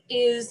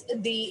is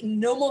the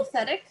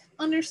nomothetic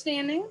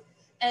understanding.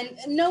 And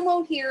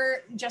nomo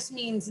here just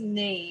means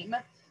name.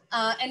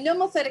 And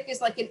nomothetic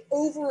is like an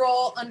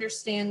overall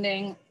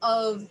understanding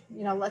of,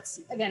 let's,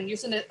 again,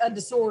 using a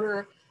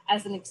disorder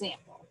as an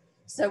example.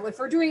 So if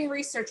we're doing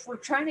research, we're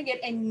trying to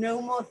get a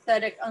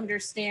nomothetic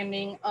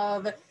understanding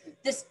of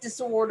this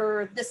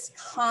disorder, this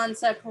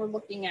concept we're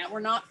looking at.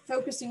 We're not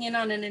focusing in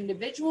on an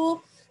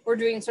individual. We're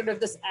doing sort of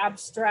this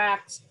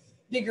abstract,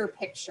 bigger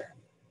picture.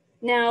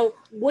 Now,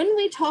 when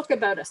we talk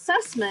about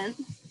assessment,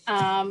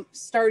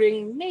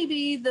 starting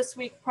maybe this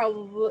week,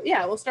 probably,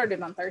 yeah, we'll start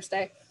it on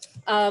Thursday.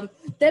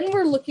 Then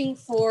we're looking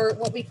for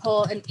what we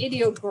call an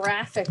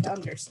idiographic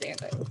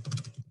understanding.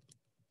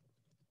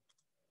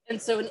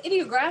 And so an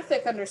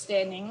idiographic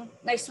understanding,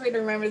 nice way to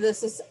remember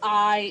this is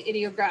I,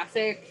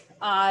 idiographic,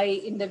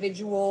 I,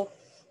 individual,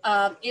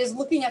 is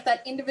looking at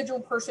that individual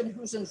person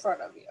who's in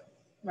front of you,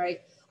 right?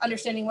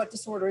 Understanding what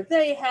disorder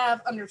they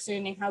have,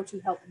 understanding how to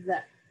help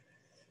them.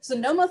 So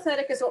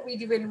nomothetic is what we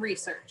do in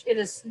research. It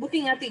is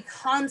looking at the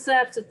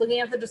concepts, it's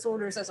looking at the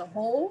disorders as a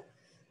whole.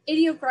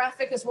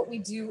 Idiographic is what we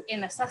do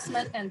in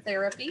assessment and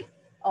therapy.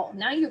 Oh,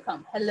 now you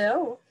come,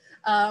 hello.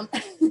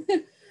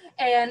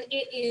 And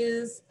it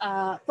is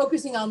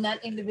focusing on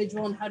that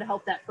individual and how to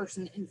help that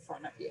person in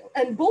front of you.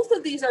 And both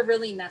of these are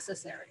really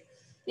necessary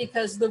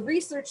because the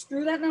research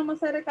through that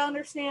nomothetic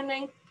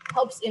understanding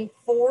helps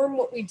inform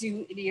what we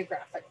do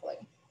idiographically.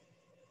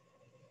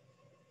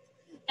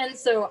 And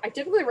so I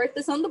typically write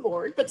this on the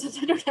board, but since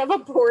I don't have a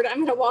board, I'm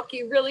going to walk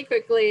you really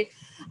quickly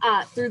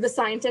through the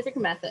scientific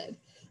method.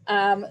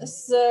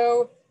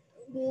 So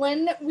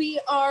when we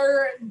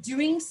are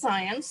doing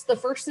science, the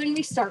first thing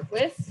we start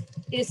with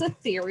is a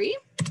theory.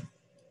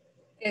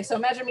 Okay, so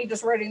imagine me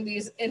just writing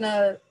these in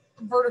a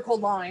vertical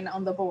line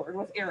on the board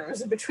with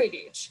arrows in between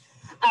each.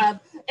 And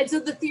so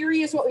the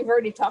theory is what we've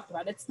already talked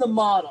about. It's the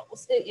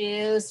models. It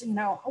is,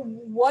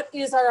 what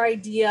is our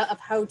idea of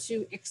how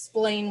to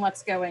explain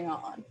what's going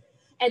on?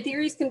 And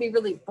theories can be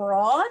really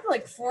broad,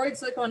 like Freud's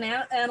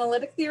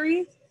psychoanalytic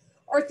theory,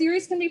 or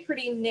theories can be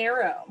pretty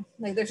narrow.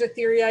 Like there's a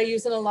theory I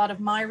use in a lot of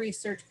my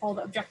research called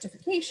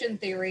objectification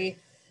theory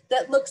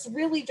that looks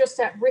really just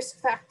at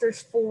risk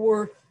factors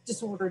for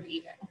disordered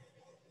eating.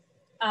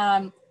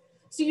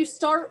 So you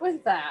start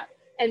with that,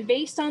 and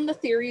based on the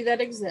theory that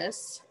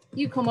exists,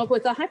 you come up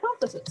with a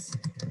hypothesis.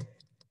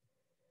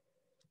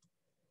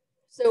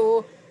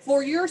 So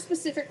for your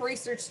specific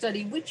research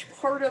study, which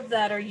part of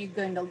that are you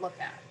going to look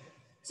at?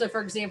 So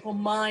for example,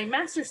 my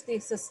master's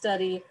thesis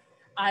study,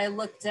 I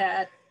looked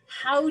at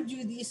how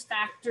do these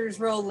factors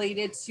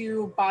related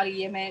to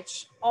body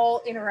image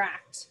all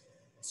interact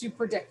to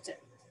predict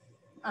it.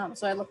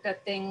 So I looked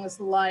at things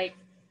like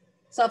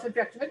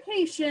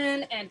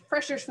self-objectification and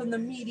pressures from the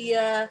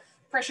media,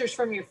 pressures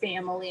from your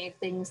family,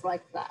 things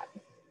like that.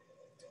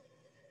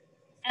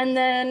 And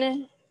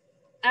then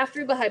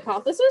after the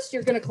hypothesis,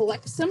 you're going to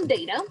collect some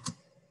data.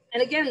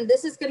 And again,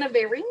 this is going to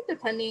vary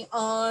depending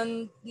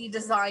on the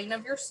design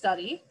of your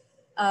study.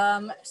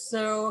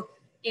 So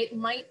it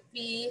might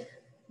be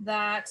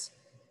that,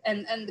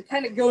 and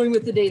kind of going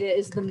with the data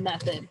is the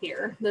method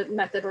here, the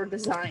method or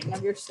design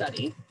of your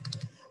study.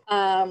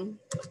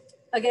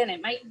 Again,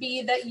 it might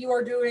be that you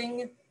are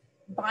doing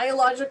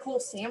biological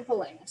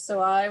sampling. So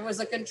I was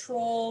a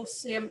control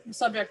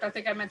subject, I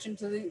think I mentioned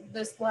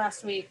this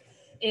last week,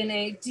 in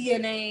a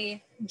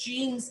DNA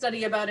gene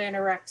study about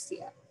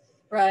anorexia,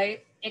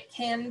 right? It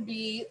can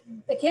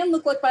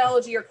look like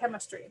biology or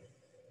chemistry.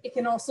 It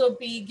can also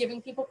be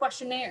giving people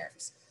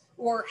questionnaires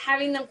or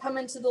having them come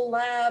into the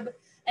lab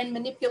and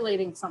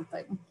manipulating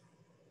something.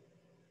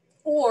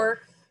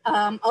 Or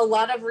a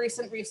lot of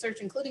recent research,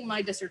 including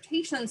my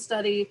dissertation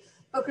study,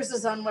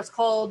 focuses on what's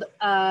called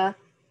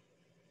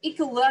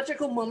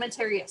ecological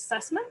momentary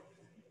assessment,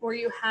 where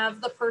you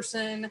have the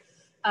person,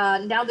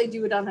 now they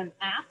do it on an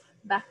app.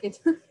 Back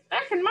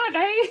in my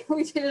day,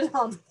 we did it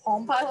on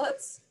Palm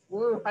Pilots.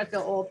 Woo, I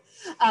feel old.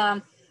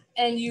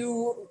 And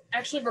you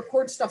actually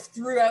record stuff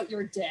throughout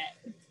your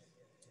day,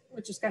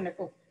 which is kind of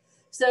cool.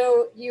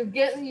 So you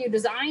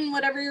design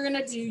whatever you're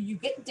gonna do, you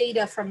get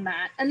data from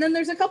that. And then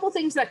there's a couple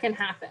things that can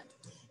happen.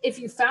 If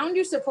you found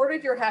you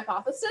supported your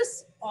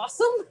hypothesis,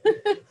 awesome.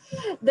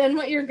 Then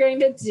what you're going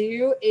to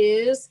do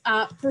is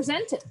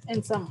present it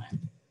in some way.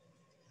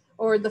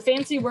 Or the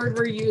fancy word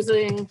we're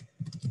using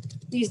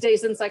these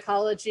days in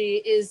psychology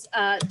is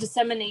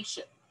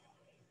dissemination,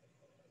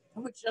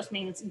 which just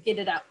means get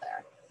it out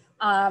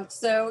there.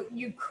 So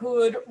you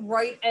could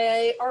write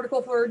an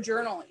article for a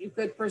journal. You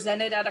could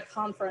present it at a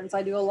conference.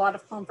 I do a lot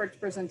of conference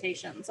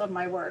presentations of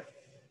my work.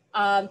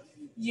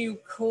 You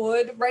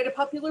could write a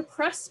popular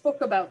press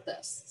book about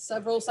this.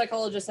 Several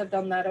psychologists have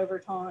done that over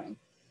time.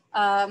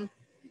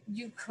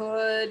 You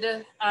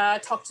could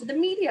talk to the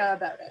media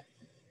about it.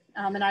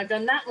 And I've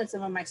done that when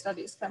some of my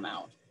studies come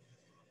out.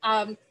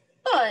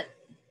 But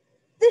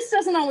this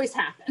doesn't always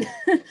happen.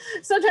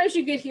 Sometimes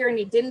you get here and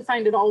you didn't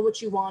find at all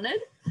what you wanted.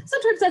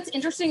 Sometimes that's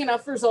interesting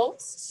enough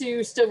results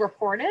to still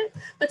report it,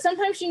 but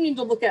sometimes you need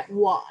to look at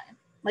why.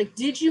 Like,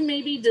 did you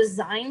maybe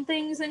design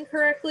things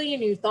incorrectly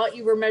and you thought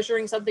you were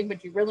measuring something,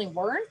 but you really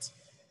weren't?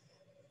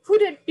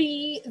 Could it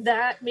be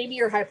that maybe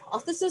your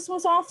hypothesis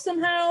was off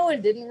somehow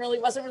and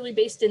wasn't really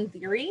based in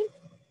theory?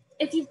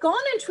 If you've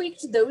gone and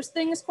tweaked those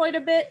things quite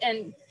a bit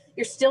and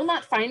you're still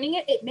not finding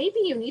it, maybe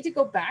you need to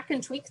go back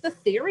and tweak the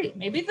theory.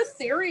 Maybe the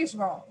theory is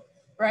wrong,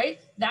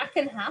 right? That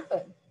can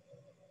happen.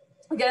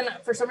 Again,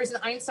 for some reason,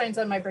 Einstein's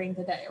on my brain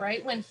today,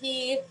 right? When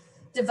he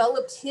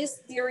developed his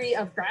theory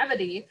of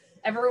gravity,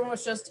 everyone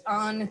was just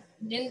on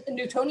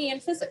Newtonian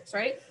physics,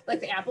 right?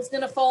 Like the apple's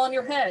gonna fall on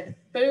your head,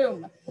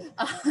 boom.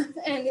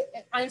 And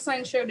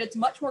Einstein showed it's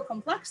much more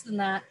complex than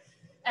that.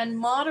 And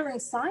modern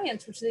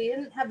science, which they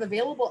didn't have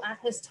available at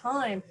his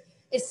time,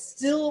 is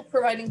still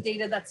providing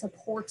data that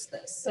supports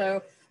this.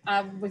 So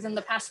within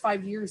the past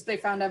 5 years, they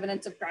found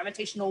evidence of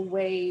gravitational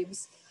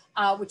waves,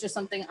 which is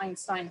something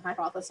Einstein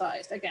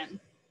hypothesized,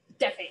 again,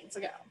 decades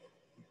ago.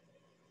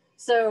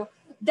 So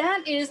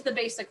that is the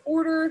basic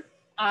order.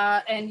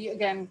 And you,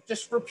 again,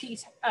 just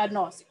repeat ad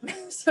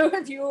nauseum. So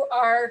if you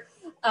are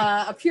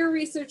a peer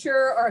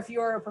researcher, or if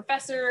you're a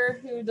professor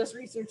who does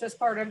research as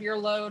part of your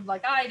load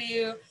like I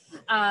do,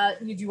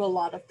 you do a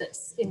lot of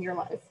this in your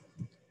life.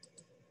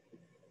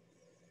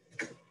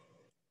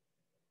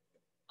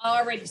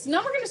 Alrighty, so now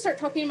we're going to start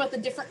talking about the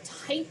different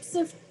types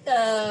of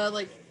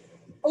like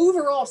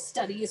overall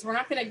studies. We're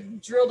not going to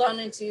drill down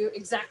into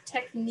exact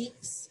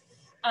techniques,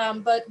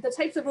 but the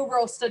types of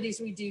overall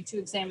studies we do to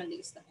examine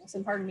these things.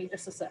 And pardon me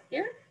just a sec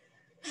here.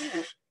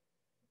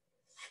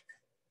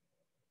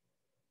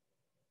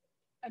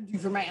 I'm due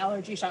for my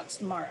allergy shots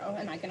tomorrow,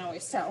 and I can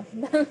always tell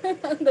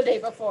the day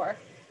before.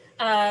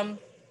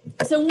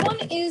 So one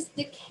is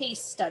the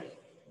case study.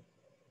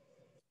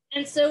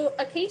 And so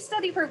a case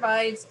study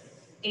provides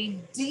a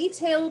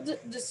detailed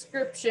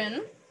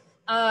description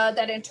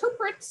that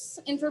interprets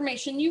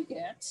information you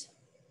get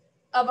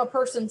of a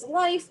person's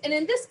life. And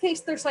in this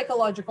case, their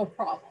psychological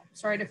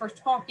problems, right? If we're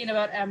talking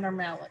about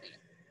abnormality.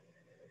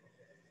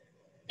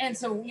 And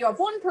so you have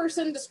one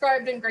person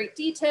described in great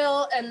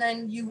detail, and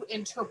then you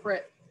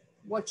interpret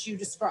what you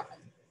describe.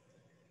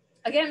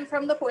 Again,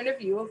 from the point of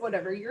view of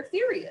whatever your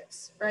theory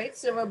is, right?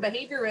 So a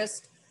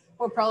behaviorist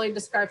will probably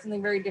describe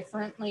something very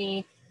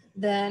differently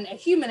than a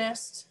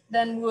humanist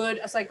than would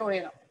a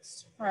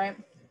psychoanalyst, right?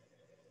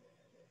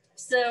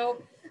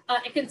 So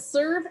it can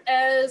serve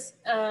as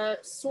a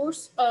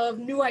source of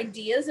new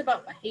ideas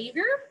about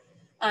behavior.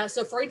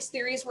 So Freud's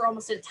theories were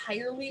almost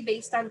entirely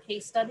based on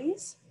case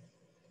studies.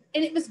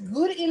 And it was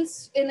good and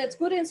it's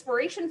good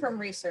inspiration from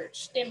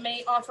research. It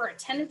may offer a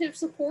tentative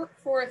support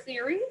for a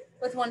theory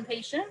with one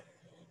patient.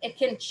 It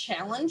can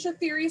challenge a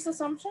theory's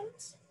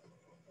assumptions.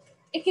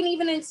 It can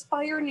even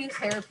inspire new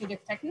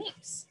therapeutic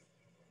techniques.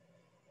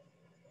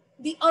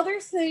 The other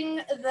thing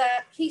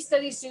that case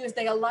studies do is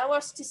they allow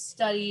us to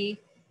study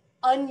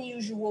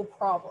unusual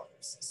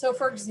problems. So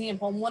for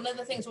example, one of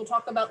the things we'll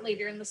talk about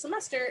later in the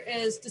semester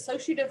is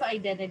dissociative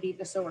identity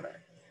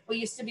disorder, what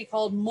used to be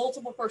called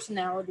multiple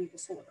personality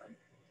disorder.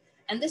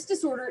 And this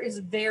disorder is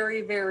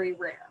very, very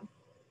rare.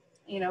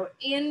 You know,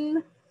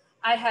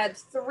 I had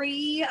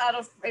 3 out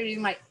of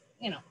my,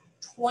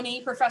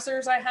 20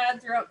 professors I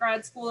had throughout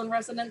grad school and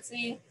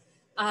residency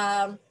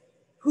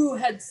who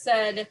had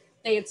said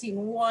they had seen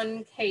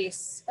one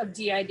case of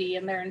DID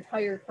in their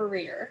entire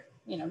career.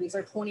 You know, these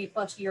are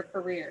 20-plus-year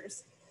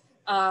careers.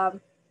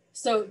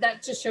 So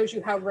that just shows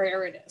you how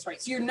rare it is,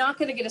 right? So you're not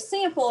going to get a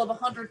sample of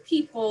 100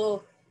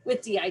 people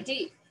with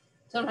DID.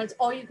 Sometimes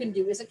all you can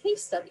do is a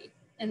case study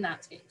in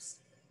that case.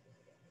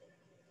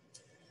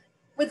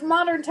 With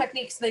modern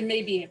techniques, they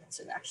may be able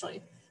to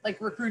actually, like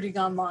recruiting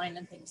online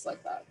and things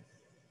like that.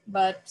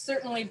 But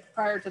certainly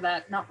prior to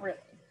that, not really.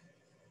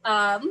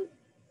 A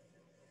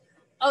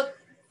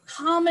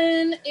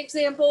common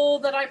example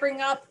that I bring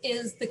up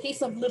is the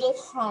case of Little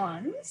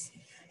Hans.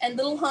 And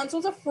Little Hans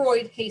was a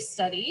Freud case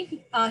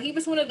study. He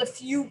was one of the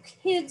few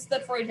kids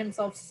that Freud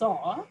himself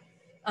saw.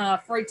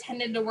 Freud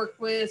tended to work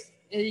with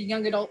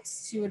young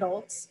adults to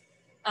adults.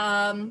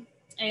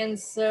 And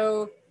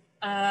so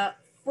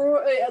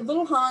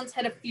Little Hans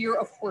had a fear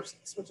of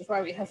horses, which is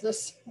why we have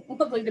this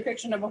lovely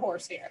depiction of a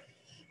horse here.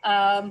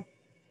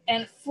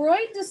 And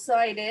Freud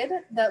decided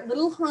that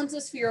Little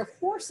Hans's fear of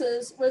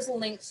horses was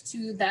linked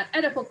to that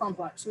Oedipal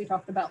complex we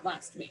talked about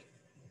last week.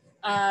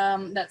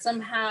 That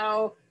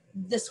somehow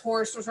this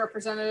horse was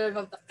representative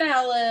of the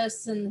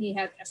phallus and he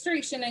had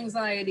castration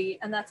anxiety,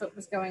 and that's what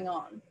was going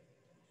on.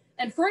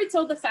 And Freud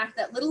saw the fact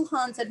that Little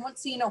Hans had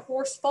once seen a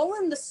horse fall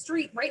in the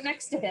street right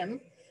next to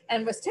him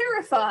and was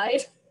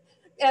terrified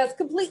as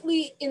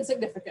completely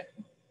insignificant,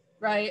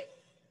 right?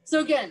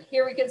 So again,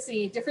 here we can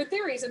see different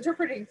theories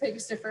interpreting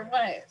things different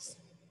ways.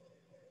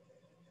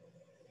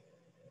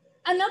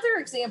 Another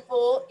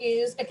example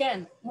is,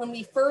 again, when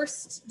we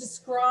first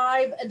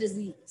describe a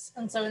disease.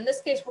 And so in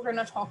this case, we're going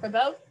to talk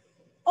about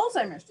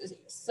Alzheimer's disease.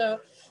 So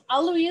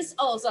Alois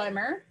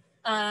Alzheimer,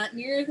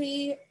 near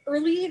the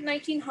early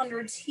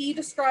 1900s, he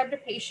described a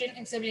patient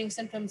exhibiting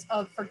symptoms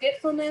of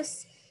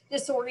forgetfulness,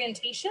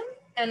 disorientation,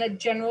 and a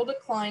general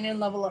decline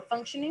in level of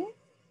functioning.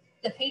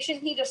 The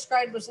patient he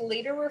described was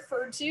later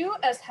referred to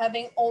as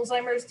having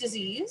Alzheimer's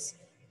disease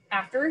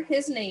after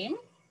his name,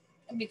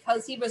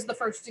 because he was the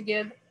first to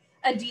give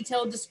a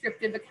detailed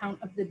descriptive account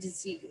of the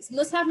disease. And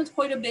this happens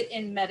quite a bit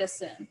in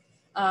medicine.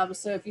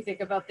 So if you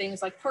think about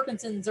things like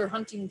Parkinson's or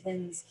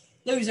Huntington's,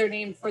 those are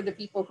named for the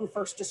people who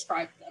first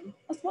described them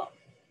as well.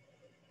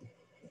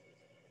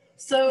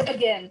 So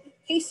again,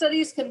 case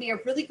studies can be a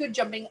really good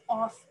jumping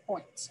off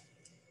point.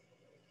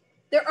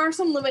 There are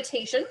some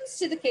limitations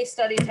to the case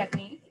study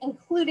technique,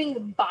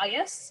 including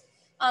bias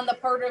on the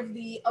part of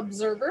the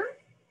observer.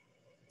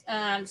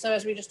 So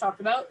as we just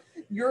talked about,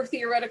 your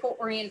theoretical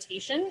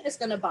orientation is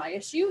going to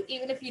bias you,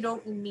 even if you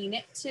don't mean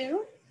it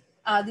to.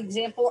 The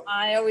example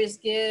I always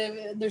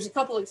give, there's a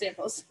couple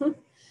examples.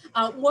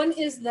 One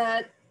is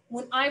that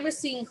when I was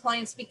seeing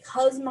clients,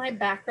 because my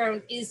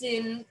background is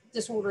in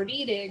disordered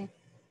eating,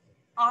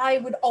 I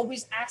would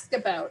always ask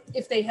about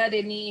if they had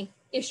any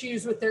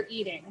issues with their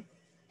eating.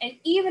 And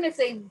even if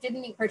they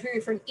didn't meet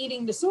criteria for an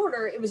eating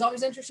disorder, it was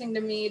always interesting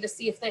to me to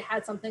see if they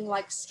had something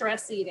like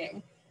stress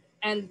eating.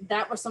 And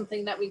that was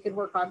something that we could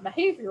work on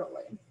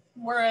behaviorally.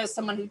 Whereas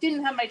someone who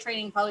didn't have my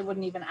training probably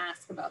wouldn't even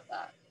ask about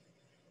that.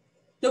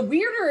 The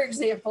weirder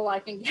example I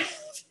can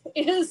give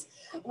is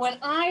when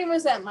I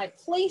was at my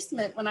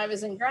placement when I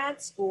was in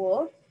grad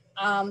school,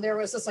 there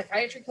was a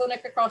psychiatry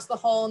clinic across the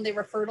hall and they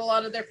referred a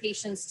lot of their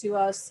patients to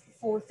us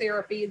for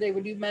therapy. They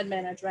would do med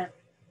management.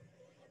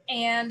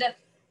 And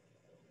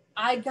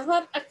I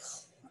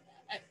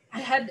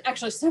had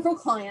actually several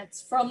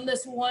clients from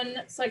this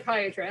one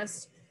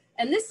psychiatrist,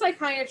 and this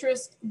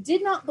psychiatrist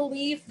did not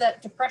believe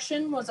that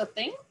depression was a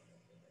thing.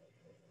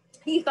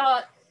 He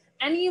thought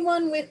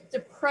anyone with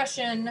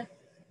depression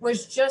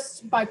was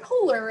just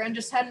bipolar and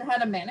just hadn't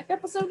had a manic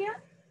episode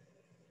yet.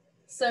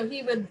 So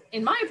he would,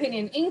 in my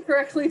opinion,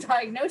 incorrectly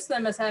diagnose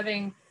them as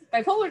having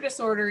bipolar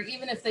disorder,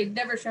 even if they'd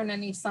never shown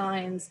any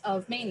signs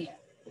of mania.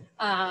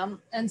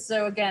 And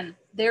so again,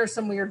 there's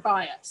some weird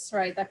bias,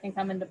 right, that can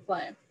come into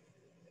play.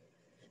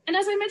 And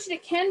as I mentioned,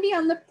 it can be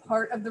on the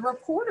part of the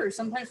reporter.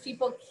 Sometimes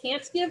people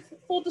can't give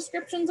full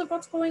descriptions of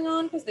what's going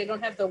on because they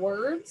don't have the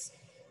words.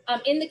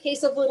 In the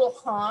case of Little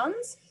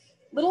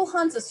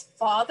Hans's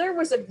father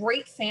was a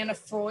great fan of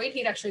Freud.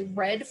 He'd actually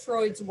read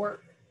Freud's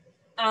work.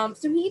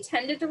 So he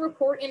tended to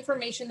report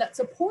information that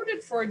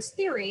supported Freud's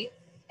theory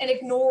and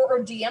ignore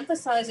or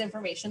de-emphasize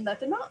information that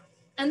did not.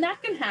 And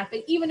that can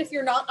happen even if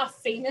you're not a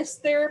famous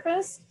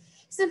therapist,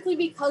 simply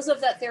because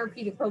of that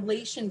therapeutic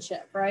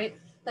relationship, right?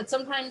 That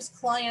sometimes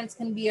clients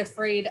can be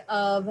afraid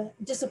of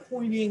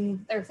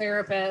disappointing their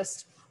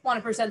therapist, want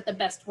to present the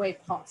best way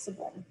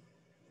possible.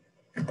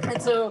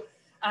 And so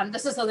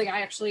this is something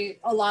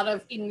a lot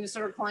of eating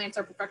disorder clients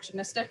are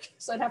perfectionistic.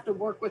 So I'd have to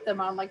work with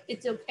them on like,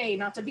 it's okay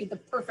not to be the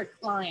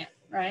perfect client,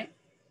 right?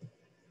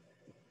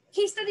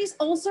 Case studies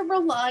also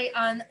rely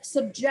on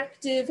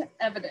subjective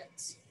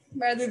evidence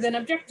rather than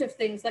objective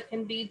things that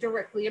can be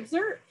directly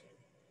observed.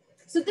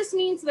 So this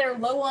means they're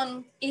low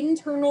on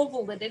internal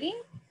validity.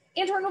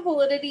 Internal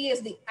validity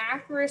is the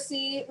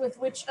accuracy with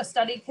which a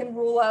study can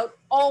rule out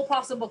all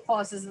possible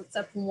causes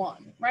except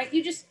one, right?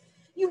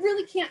 You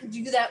really can't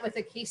do that with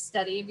a case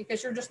study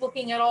because you're just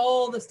looking at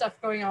all the stuff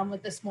going on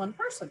with this one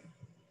person.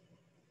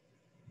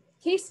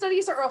 Case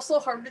studies are also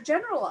hard to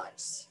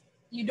generalize.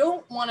 You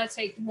don't want to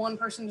take one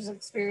person's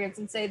experience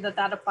and say that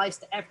that applies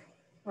to everyone,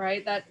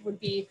 right? That would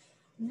be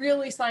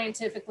really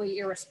scientifically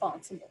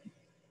irresponsible.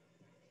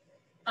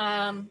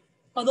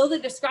 Although they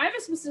describe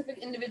a specific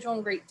individual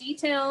in great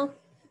detail,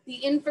 the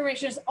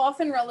information is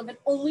often relevant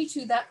only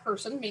to that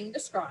person being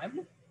described,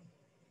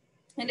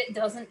 and it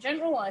doesn't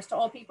generalize to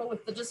all people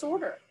with the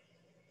disorder.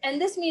 And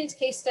this means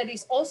case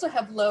studies also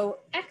have low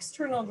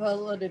external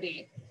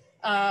validity.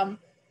 And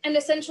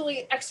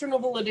essentially, external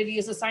validity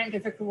is a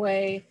scientific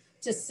way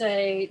to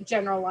say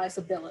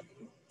generalizability.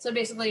 So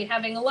basically,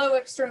 having a low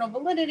external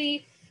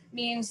validity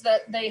means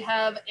that they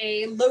have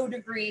a low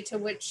degree to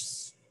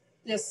which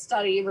this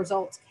study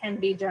results can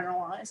be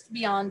generalized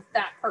beyond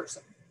that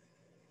person.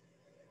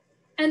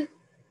 And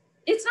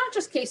it's not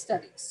just case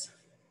studies.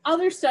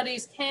 Other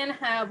studies can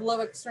have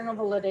low external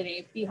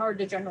validity, be hard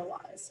to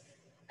generalize.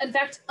 In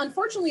fact,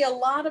 unfortunately, a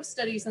lot of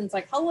studies in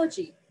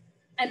psychology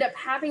end up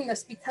having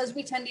this because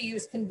we tend to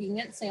use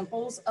convenient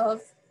samples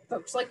of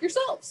folks like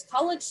yourselves,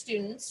 college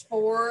students,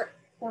 for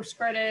course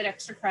credit,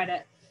 extra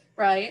credit,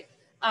 right?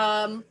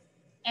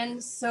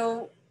 And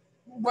so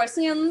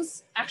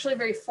Wesleyan's actually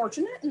very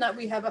fortunate in that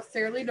we have a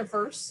fairly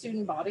diverse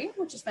student body,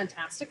 which is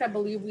fantastic. I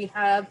believe we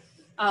have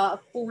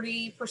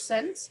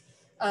 40%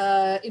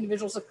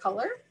 individuals of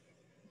color.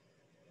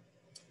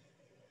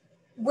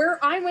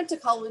 Where I went to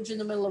college in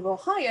the middle of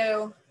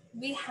Ohio,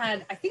 we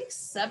had, I think,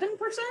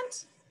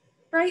 7%,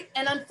 right?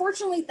 And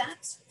unfortunately,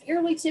 that's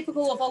fairly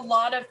typical of a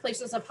lot of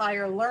places of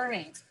higher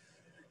learning.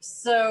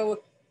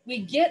 So we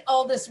get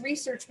all this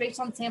research based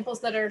on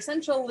samples that are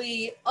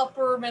essentially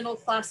upper middle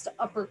class to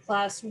upper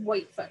class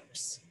white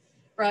folks,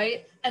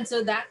 right? And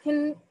so that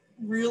can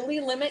really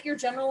limit your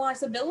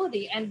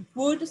generalizability, and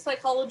good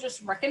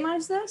psychologists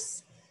recognize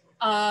this.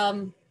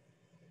 Some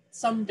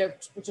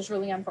don't, which is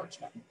really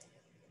unfortunate.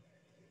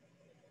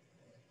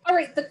 All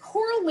right, the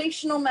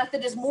correlational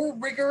method is more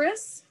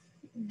rigorous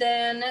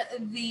than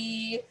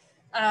the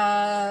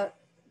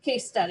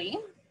case study.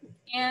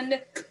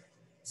 And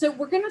so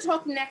we're going to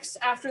talk next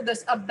after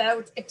this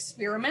about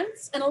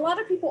experiments. And a lot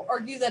of people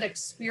argue that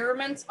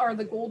experiments are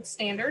the gold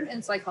standard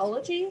in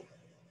psychology.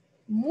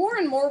 More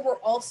and more, we're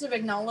also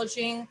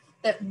acknowledging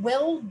that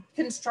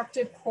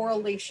well-constructed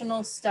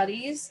correlational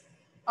studies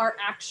are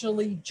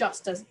actually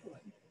just as good.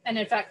 And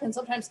in fact, can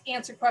sometimes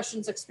answer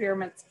questions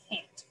experiments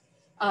can't.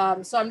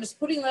 So I'm just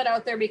putting that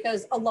out there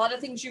because a lot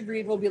of things you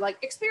read will be like,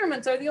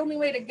 experiments are the only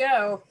way to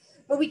go,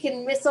 but we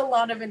can miss a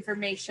lot of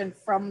information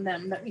from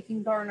them that we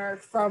can garner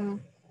from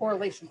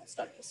correlational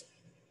studies.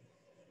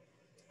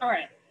 All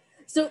right,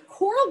 so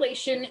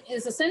correlation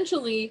is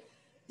essentially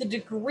the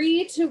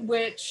degree to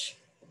which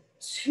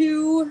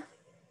two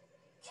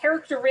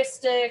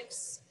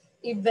characteristics,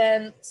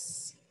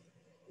 events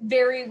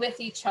vary with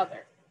each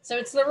other. So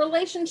it's the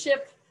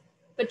relationship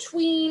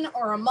between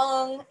or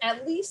among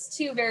at least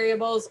two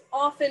variables.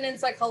 Often in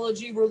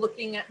psychology, we're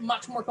looking at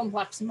much more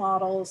complex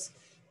models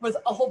with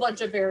a whole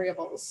bunch of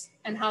variables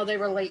and how they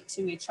relate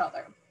to each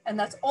other. And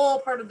that's all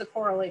part of the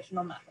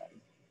correlational method.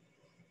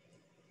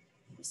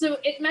 So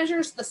it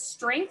measures the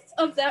strength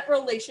of that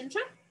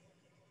relationship,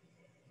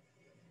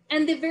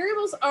 and the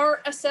variables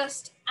are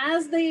assessed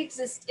as they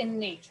exist in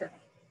nature.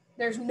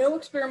 There's no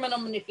experimental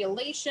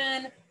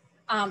manipulation.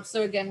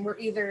 So again, we're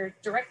either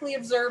directly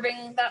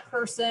observing that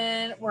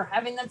person, we're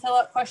having them fill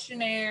out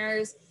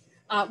questionnaires,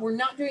 we're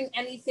not doing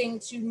anything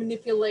to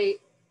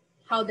manipulate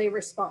how they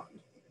respond.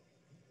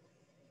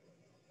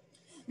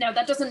 Now,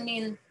 that doesn't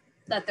mean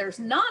that there's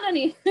not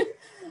any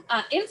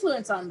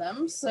influence on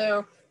them.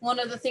 So one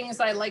of the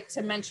things I like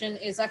to mention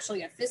is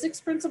actually a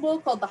physics principle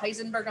called the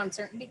Heisenberg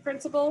uncertainty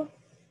principle.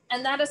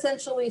 And that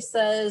essentially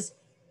says,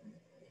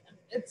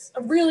 it's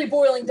a really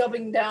boiling,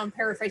 dumbing down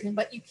paraphrasing,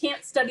 but you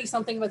can't study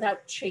something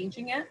without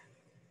changing it,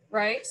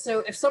 right?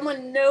 So if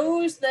someone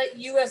knows that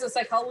you as a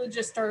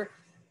psychologist are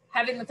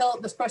having them fill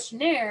out this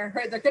questionnaire,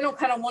 right, they're gonna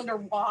kind of wonder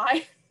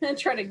why and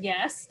try to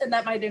guess, and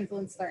that might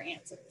influence their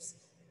answers.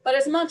 But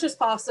as much as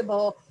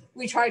possible,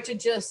 we try to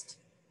just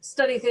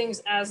study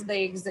things as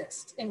they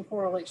exist in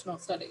correlational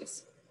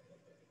studies.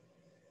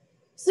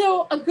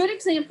 So a good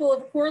example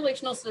of a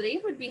correlational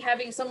study would be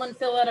having someone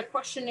fill out a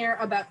questionnaire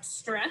about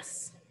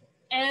stress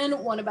and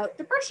one about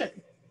depression.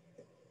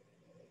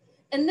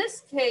 In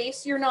this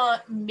case, you're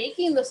not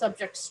making the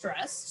subject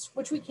stressed,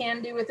 which we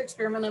can do with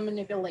experimental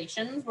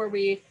manipulations, where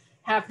we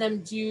have them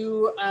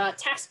do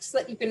tasks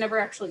that you can never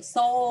actually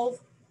solve.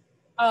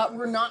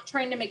 We're not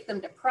trying to make them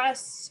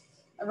depressed,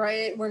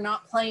 right? We're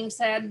not playing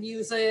sad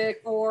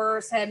music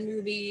or sad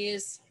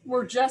movies.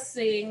 We're just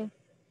seeing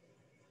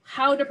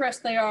how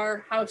depressed they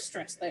are, how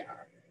stressed they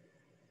are.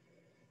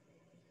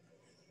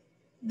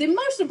 The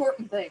most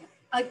important thing,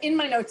 like in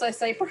my notes, I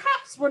say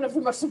perhaps one of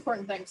the most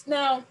important things.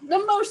 No,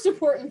 the most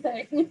important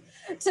thing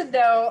to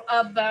know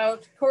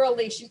about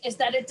correlation is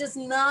that it does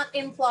not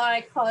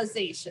imply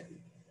causation.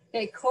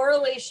 Okay,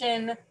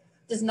 correlation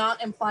does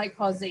not imply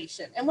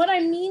causation. And what I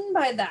mean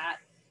by that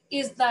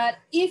is that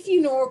if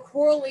you know a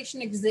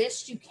correlation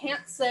exists, you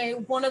can't say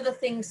one of the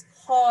things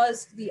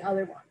caused the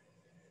other one.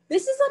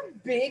 This is a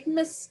big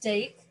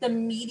mistake the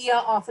media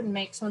often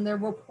makes when they're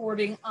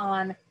reporting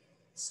on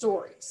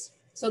stories.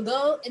 So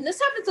and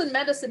this happens in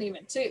medicine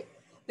even too.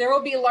 there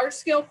will be large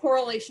scale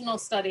correlational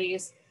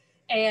studies,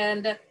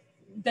 and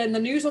then the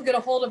news will get a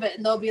hold of it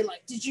and they'll be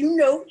like, did you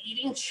know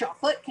eating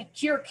chocolate can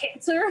cure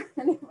cancer?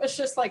 And it was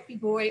just like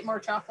people who ate more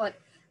chocolate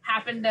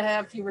happen to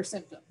have fewer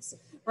symptoms,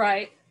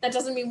 right? That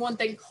doesn't mean one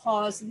thing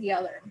caused the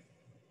other,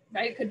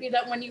 right? It could be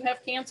that when you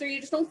have cancer,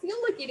 you just don't feel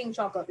like eating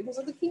chocolate because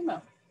of the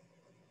chemo.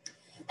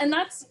 And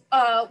that's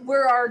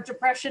where our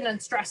depression and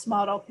stress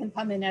model can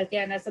come in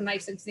again as a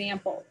nice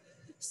example.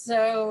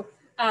 So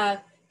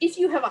if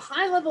you have a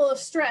high level of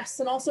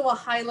stress and also a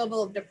high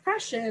level of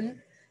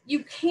depression,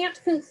 you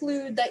can't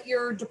conclude that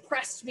you're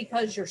depressed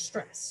because you're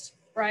stressed,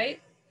 right?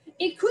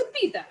 It could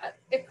be that.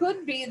 It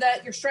could be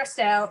that you're stressed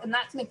out and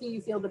that's making you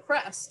feel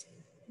depressed.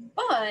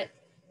 But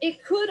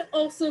it could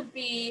also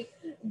be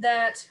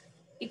that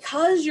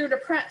because you're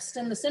depressed,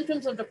 and the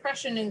symptoms of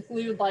depression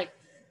include like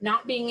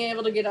not being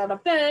able to get out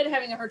of bed,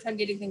 having a hard time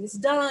getting things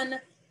done,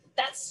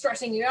 that's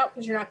stressing you out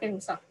because you're not getting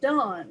stuff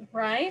done,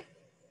 right?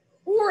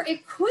 Or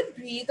it could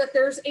be that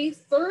there's a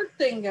third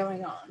thing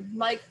going on,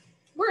 like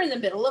we're in the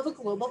middle of a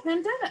global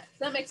pandemic.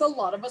 That makes a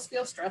lot of us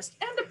feel stressed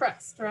and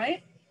depressed,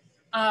 right?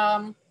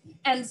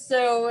 And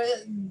so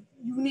you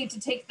need to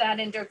take that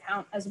into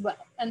account as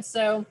well. And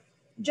so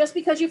just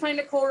because you find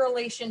a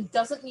correlation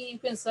doesn't mean you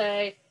can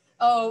say,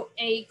 oh,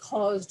 A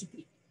caused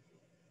B.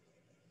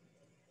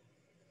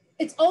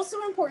 It's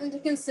also important to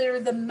consider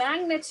the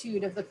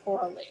magnitude of the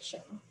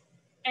correlation.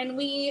 And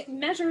we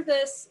measure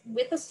this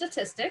with a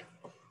statistic.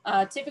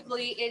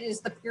 Typically, it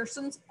is the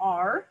Pearson's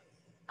R.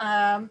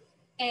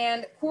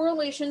 And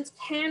correlations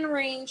can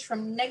range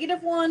from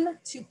 -1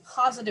 to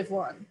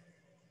 +1.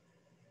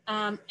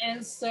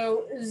 And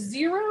so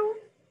 0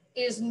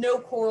 is no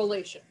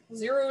correlation.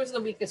 0 is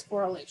the weakest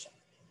correlation.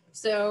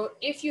 So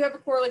if you have a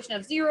correlation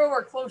of 0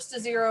 or close to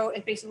 0,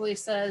 it basically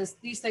says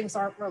these things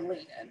aren't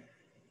related.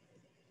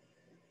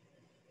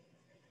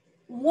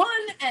 1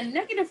 and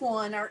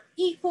 -1 are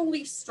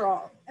equally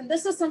strong. And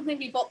this is something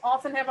people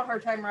often have a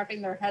hard time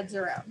wrapping their heads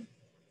around.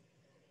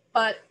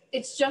 But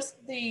it's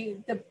just the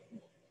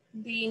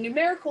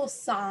numerical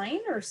sign,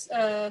 or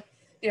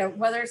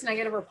whether it's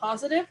negative or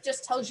positive,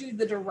 just tells you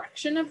the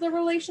direction of the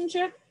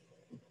relationship.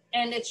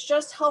 And it's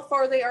just how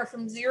far they are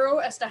from 0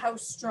 as to how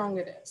strong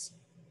it is.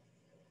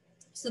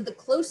 So the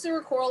closer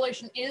a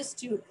correlation is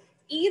to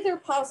either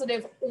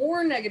 +1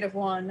 or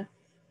 -1,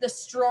 the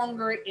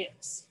stronger it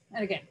is.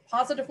 And again,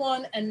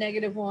 +1 and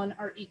 -1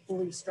 are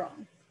equally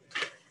strong.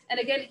 And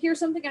again, here's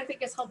something I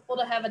think is helpful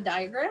to have a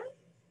diagram.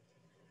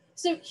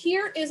 So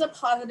here is a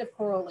positive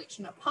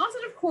correlation. A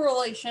positive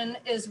correlation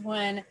is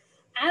when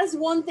as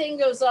one thing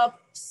goes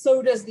up,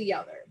 so does the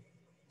other.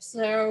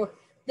 So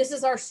this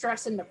is our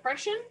stress and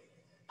depression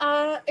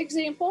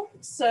example.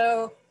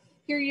 So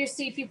here you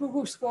see people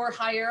who score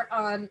higher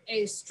on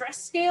a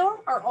stress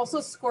scale are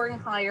also scoring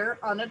higher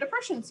on a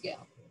depression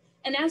scale.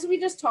 And as we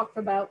just talked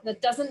about,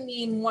 that doesn't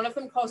mean one of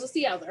them causes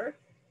the other.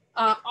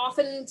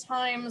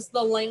 Oftentimes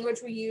the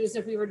language we use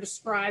if we were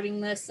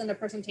describing this in a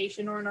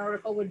presentation or an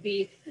article would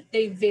be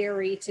they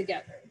vary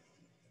together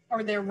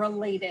or they're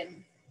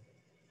related.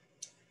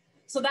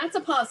 So that's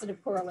a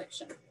positive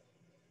correlation.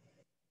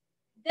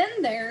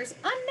 Then there's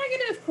a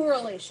negative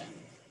correlation.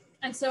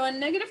 And so a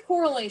negative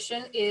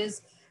correlation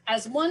is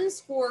as one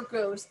score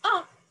goes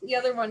up, the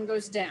other one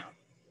goes down.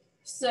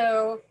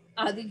 So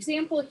the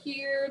example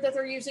here that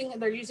they're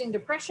using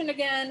depression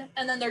again,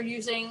 and then they're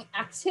using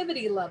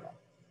activity level.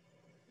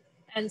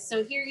 And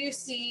so here you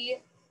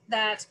see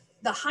that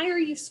the higher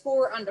you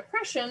score on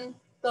depression,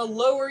 the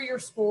lower your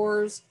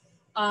scores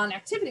on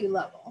activity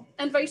level,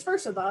 and vice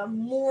versa. The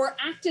more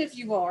active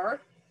you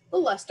are, the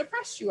less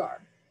depressed you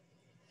are.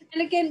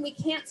 And again, we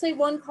can't say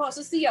one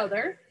causes the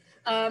other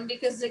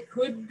because it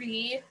could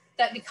be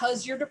that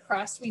because you're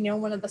depressed, we know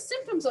one of the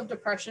symptoms of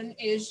depression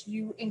is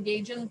you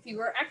engage in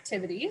fewer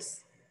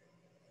activities.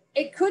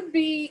 It could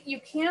be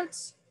you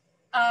can't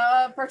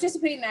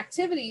participate in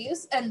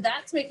activities and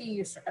that's making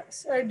you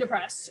stressed or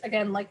depressed,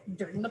 again, like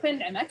during the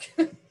pandemic.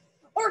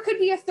 Or it could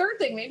be a third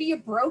thing. Maybe you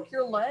broke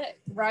your leg,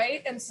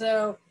 right? And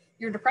so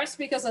you're depressed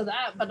because of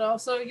that, but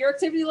also your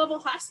activity level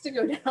has to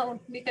go down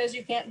because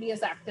you can't be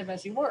as active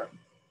as you were.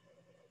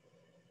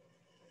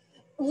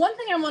 One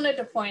thing I wanted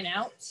to point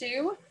out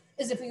too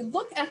is if we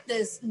look at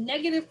this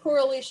negative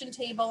correlation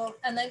table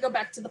and then go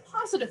back to the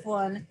positive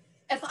one,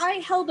 if I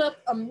held up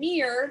a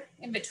mirror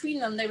in between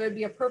them, they would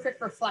be a perfect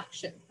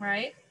reflection,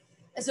 right?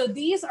 And so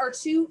these are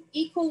two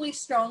equally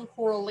strong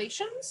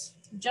correlations,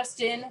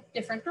 just in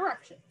different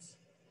directions.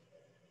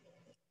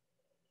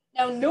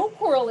 Now, no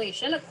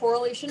correlation, a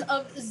correlation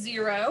of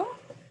 0,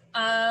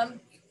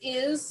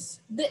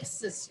 is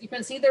this. You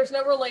can see there's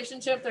no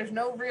relationship, there's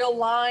no real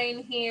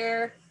line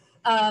here.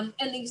 And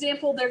the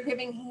example they're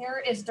giving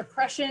here is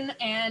depression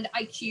and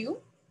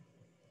IQ.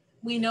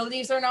 We know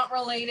these are not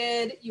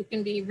related. You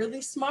can be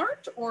really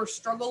smart or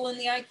struggle in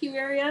the IQ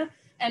area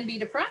and be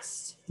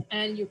depressed.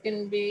 And you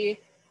can be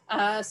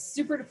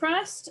super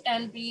depressed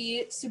and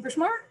be super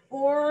smart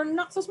or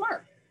not so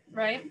smart,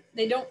 right?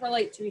 They don't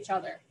relate to each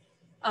other.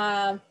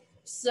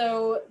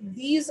 So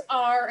these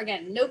are,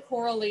 again, no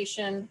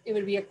correlation. It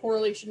would be a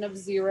correlation of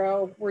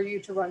 0 were you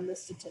to run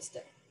this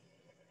statistic.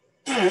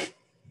 There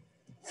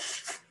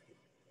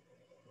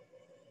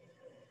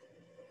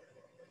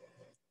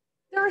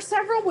are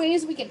several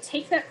ways we can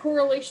take that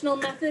correlational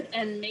method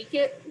and make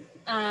it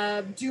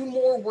do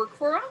more work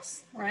for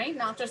us, right?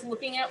 Not just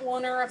looking at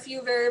one or a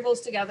few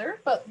variables together,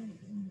 but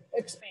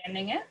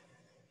expanding it.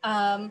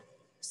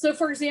 So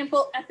for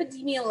example,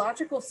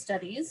 epidemiological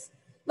studies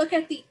look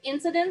at the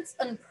incidence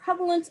and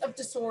prevalence of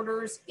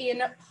disorders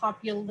in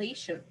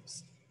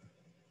populations.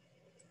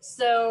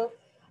 So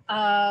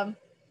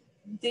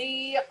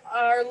they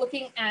are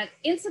looking at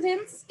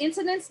incidence.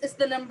 Incidence is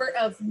the number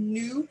of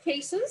new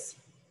cases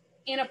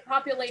in a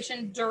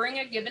population during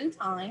a given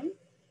time.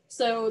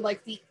 So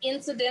like the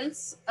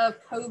incidence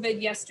of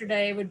COVID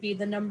yesterday would be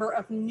the number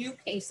of new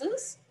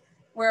cases,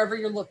 wherever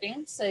you're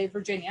looking, say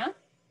Virginia.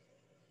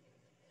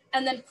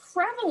 And then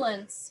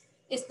prevalence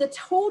is the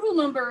total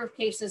number of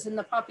cases in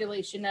the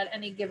population at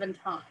any given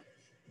time.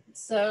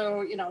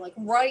 So, you know, like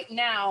right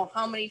now,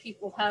 how many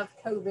people have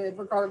COVID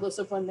regardless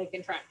of when they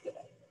contracted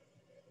it?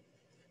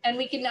 And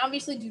we can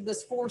obviously do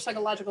this for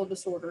psychological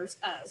disorders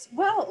as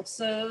well.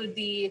 So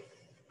the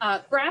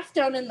graph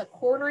down in the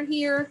corner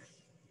here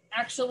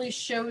actually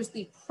shows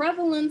the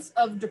prevalence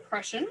of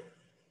depression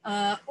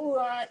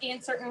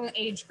in certain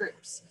age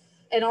groups.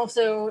 And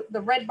also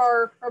the red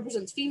bar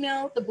represents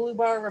female, the blue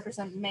bar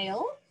represents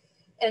male.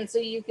 And so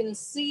you can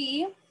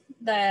see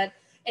that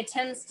it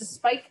tends to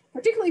spike,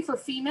 particularly for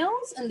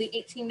females in the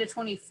 18 to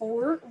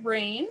 24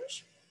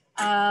 range.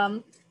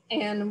 And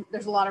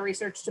there's a lot of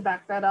research to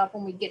back that up.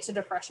 When we get to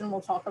depression,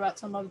 we'll talk about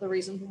some of the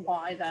reasons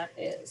why that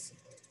is.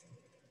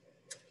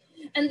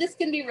 And this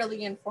can be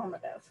really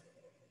informative.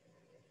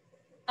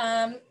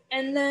 And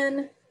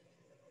then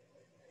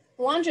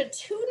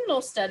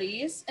longitudinal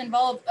studies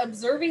involve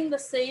observing the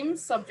same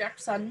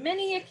subjects on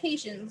many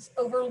occasions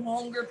over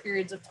longer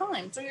periods of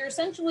time. So you're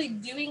essentially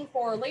doing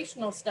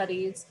correlational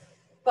studies,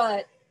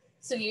 but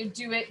so you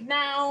do it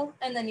now,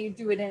 and then you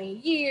do it in a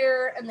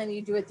year, and then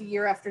you do it the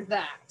year after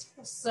that.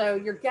 So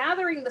you're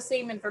gathering the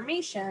same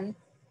information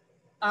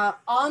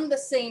on the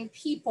same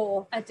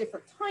people at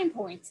different time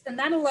points, and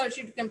that allows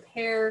you to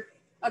compare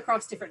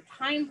across different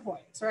time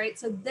points, right?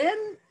 So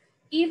then,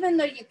 even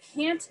though you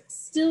can't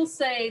still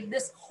say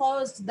this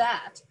caused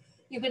that,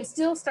 you can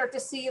still start to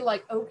see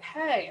like,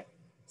 okay,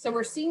 so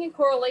we're seeing a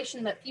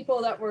correlation that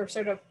people that were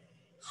sort of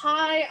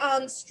high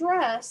on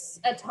stress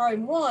at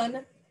time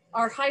 1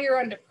 are higher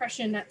on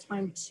depression at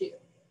time 2,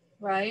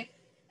 right?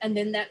 And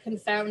then that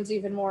confounds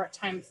even more at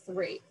time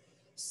 3.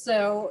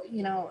 So,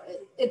 you know,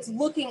 it's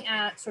looking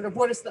at sort of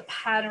what is the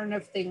pattern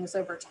of things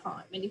over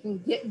time, and you can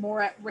get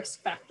more at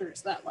risk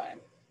factors that way.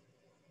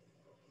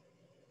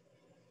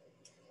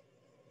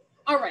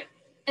 All right,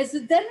 and so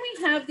then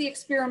we have the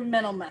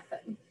experimental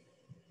method.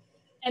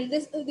 And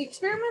the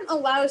experiment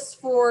allows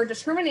for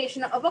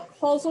determination of a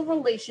causal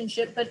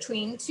relationship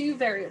between two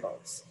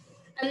variables.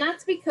 And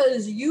that's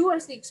because you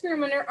as the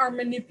experimenter are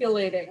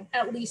manipulating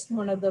at least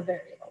one of the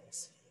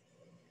variables.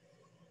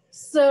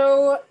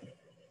 So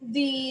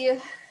the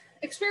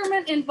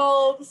experiment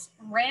involves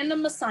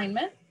random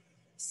assignment.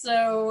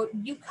 So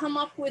you come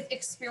up with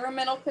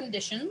experimental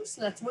conditions.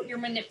 That's what you're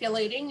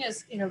manipulating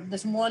is, you know,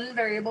 this one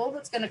variable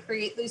that's going to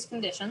create these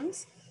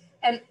conditions.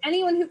 And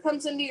anyone who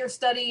comes into your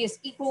study is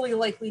equally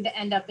likely to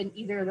end up in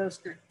either of those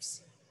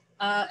groups.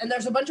 And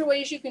there's a bunch of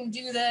ways you can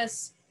do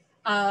this.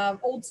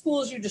 Old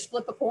school is you just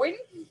flip a coin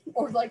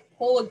or like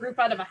pull a group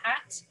out of a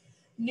hat.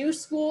 New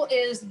school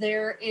is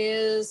there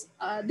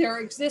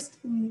exist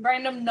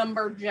random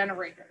number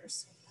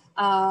generators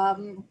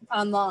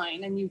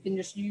online, and you can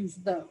just use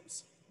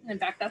those. In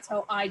fact, that's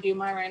how I do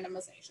my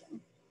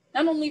randomization.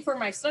 Not only for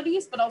my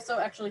studies, but also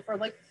actually for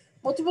like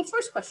multiple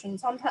choice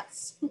questions on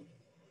tests.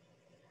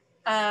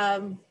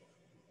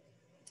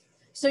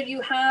 So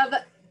you have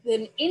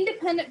an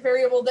independent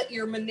variable that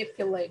you're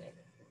manipulating.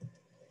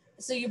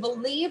 So you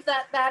believe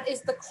that that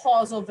is the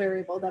causal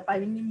variable, that by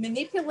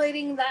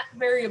manipulating that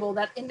variable,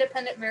 that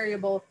independent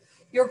variable,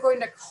 you're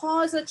going to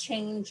cause a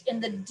change in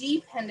the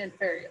dependent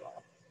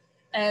variable.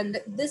 And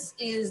this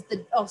is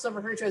also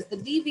referred to as the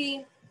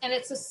DV, and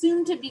it's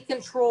assumed to be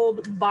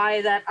controlled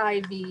by that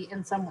IV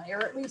in some way,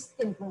 or at least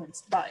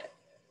influenced by it.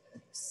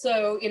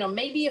 So, you know,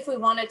 maybe if we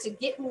wanted to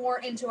get more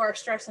into our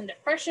stress and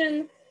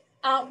depression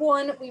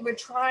one, we would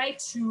try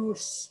to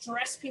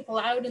stress people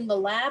out in the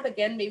lab,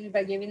 again, maybe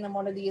by giving them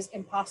one of these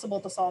impossible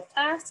to solve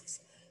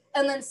tasks,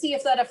 and then see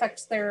if that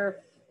affects their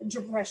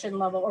depression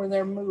level or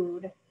their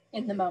mood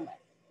in the moment.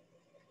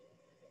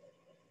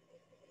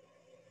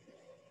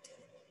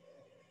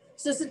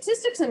 So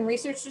statistics and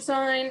research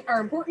design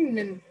are important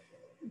in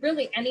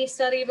really any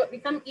study, but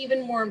become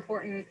even more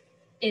important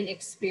in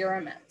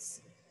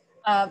experiments.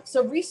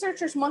 So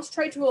researchers must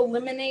try to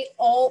eliminate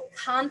all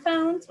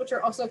confounds, which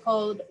are also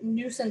called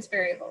nuisance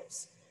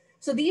variables.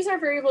 So these are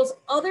variables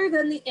other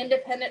than the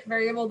independent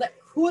variable that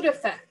could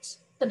affect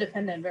the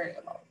dependent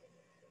variable.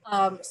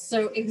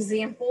 So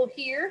example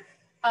here,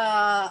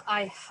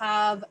 I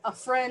have a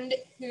friend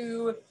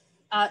who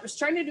It was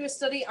trying to do a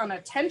study on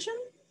attention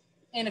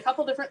in a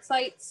couple different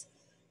sites,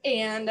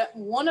 and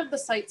one of the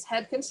sites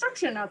had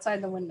construction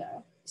outside the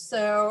window.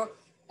 So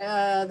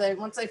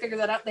once they figured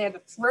that out, they had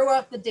to throw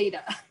out the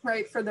data,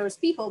 right, for those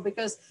people,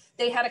 because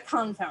they had a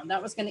confound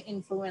that was going to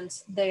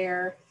influence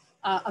their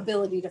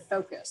ability to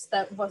focus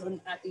that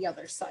wasn't at the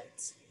other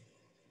sites.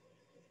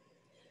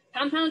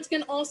 Confounds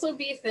can also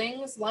be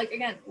things like,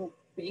 again,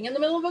 being in the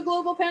middle of a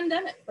global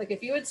pandemic. Like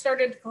if you had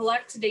started to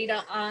collect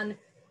data on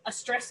a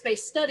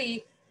stress-based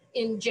study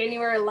in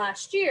January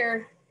last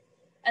year,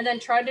 and then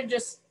tried to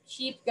just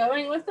keep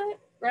going with it,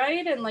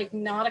 right? And like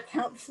not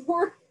account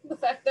for the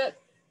fact that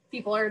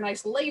people are in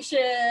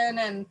isolation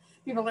and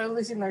people are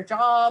losing their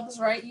jobs,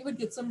 right? You would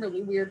get some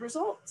really weird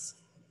results.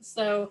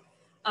 So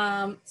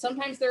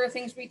sometimes there are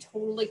things we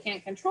totally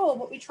can't control,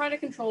 but we try to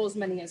control as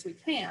many as we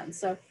can.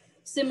 So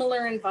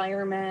similar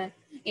environment,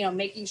 you know,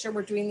 making sure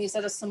we're doing these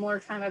at a similar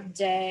time of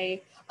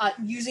day,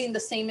 using the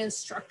same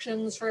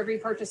instructions for every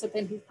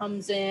participant who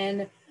comes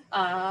in,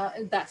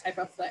 that type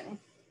of thing.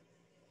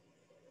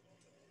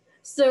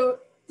 So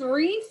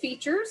 3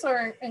 features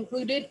are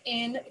included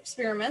in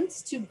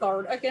experiments to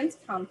guard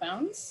against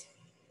confounds.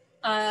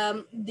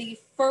 The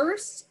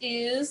first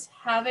is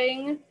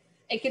having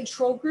a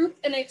control group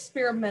and an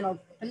experimental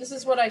group. And this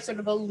is what I sort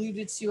of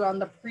alluded to on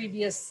the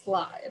previous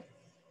slide.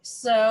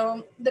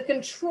 So the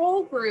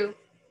control group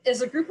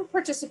is a group of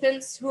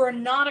participants who are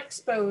not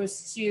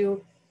exposed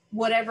to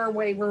whatever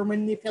way we're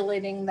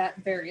manipulating that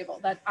variable,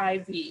 that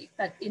IV,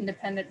 that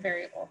independent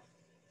variable.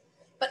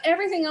 But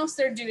everything else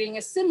they're doing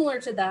is similar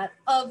to that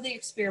of the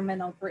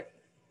experimental group.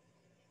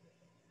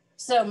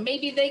 So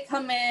maybe they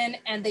come in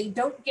and they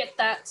don't get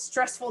that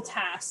stressful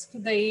task.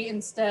 They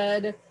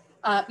instead,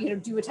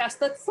 do a task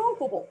that's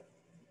solvable,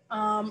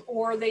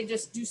 or they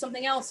just do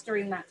something else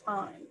during that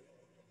time.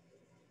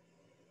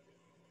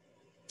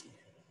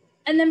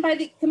 And then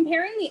by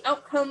comparing the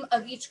outcome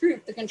of each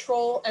group, the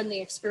control and the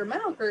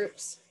experimental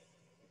groups,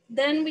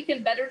 then we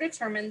can better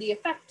determine the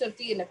effect of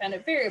the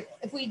independent variable.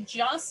 If we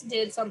just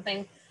did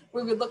something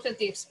where we looked at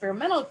the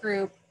experimental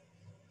group,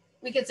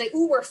 we could say,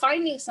 ooh, we're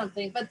finding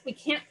something, but we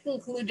can't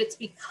conclude it's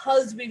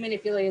because we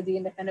manipulated the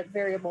independent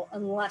variable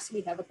unless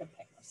we have a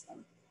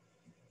comparison.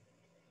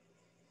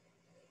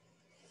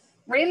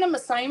 Random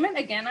assignment,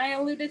 again, I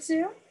alluded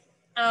to,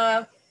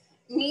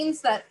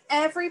 means that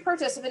every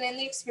participant in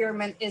the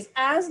experiment is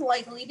as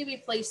likely to be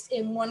placed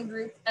in one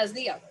group as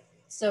the other.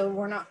 So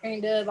we're not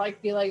going to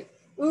be like,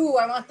 ooh,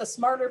 I want the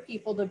smarter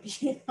people to be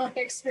in my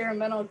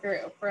experimental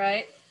group,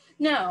 right?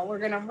 No, we're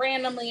going to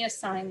randomly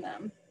assign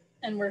them.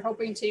 And we're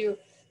hoping to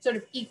sort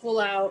of equal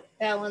out,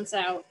 balance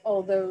out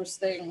all those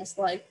things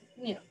like,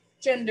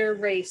 gender,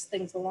 race,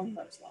 things along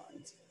those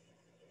lines.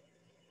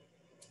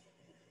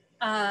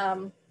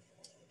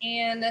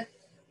 And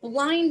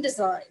blind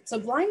design. So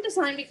blind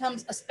design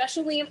becomes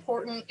especially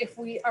important if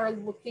we are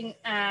looking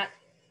at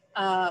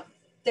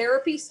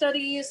therapy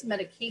studies,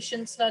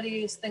 medication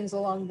studies, things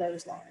along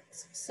those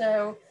lines.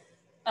 So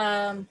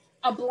a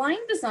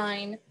blind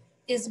design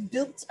is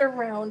built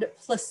around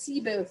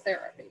placebo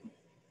therapy.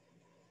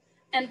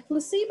 And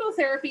placebo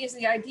therapy is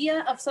the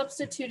idea of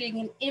substituting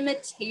an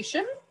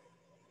imitation,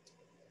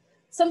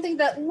 something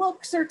that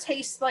looks or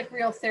tastes like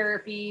real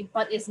therapy,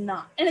 but is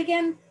not. And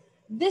again,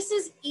 this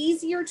is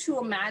easier to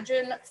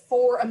imagine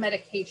for a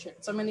medication.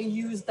 So I'm going to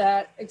use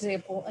that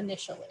example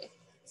initially.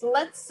 So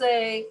let's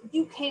say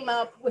you came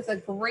up with a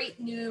great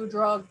new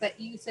drug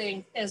that you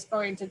think is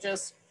going to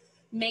just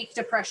make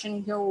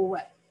depression go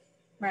away,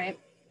 right?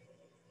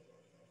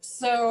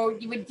 So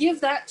you would give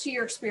that to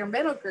your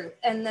experimental group,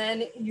 and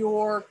then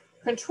your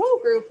control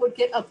group would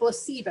get a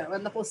placebo.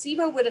 And the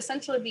placebo would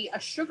essentially be a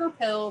sugar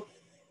pill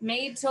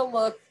made to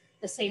look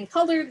the same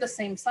color, the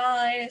same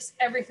size,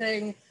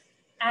 everything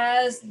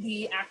as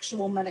the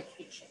actual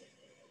medication,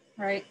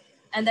 right?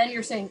 And then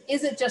you're saying,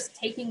 is it just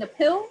taking a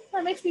pill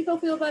that makes people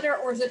feel better,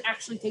 or is it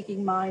actually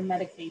taking my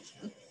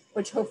medication,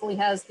 which hopefully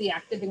has the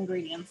active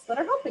ingredients that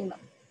are helping them?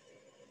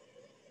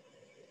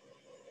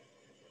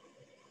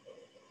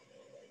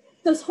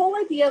 This whole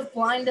idea of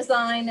blind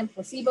design and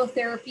placebo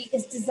therapy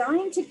is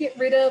designed to get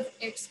rid of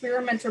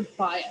experimenter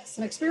bias.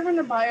 And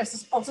experimenter bias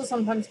is also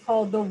sometimes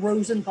called the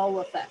Rosenthal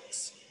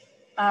effect,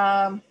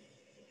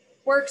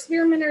 where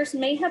experimenters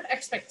may have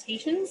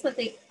expectations that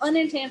they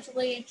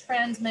unintentionally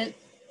transmit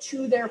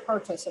to their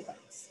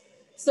participants.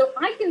 So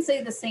I can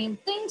say the same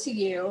thing to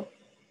you,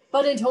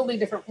 but in totally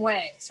different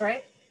ways,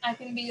 right? I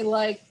can be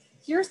like,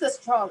 here's this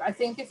drug. I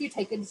think if you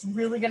take it, it's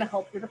really going to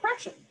help your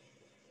depression.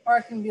 Or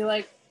I can be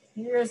like,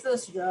 here's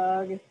this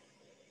drug.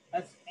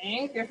 I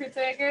think if you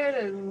take it,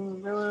 it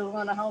really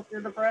want to help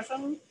your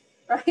depression,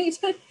 right?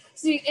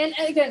 See, and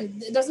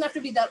again, it doesn't have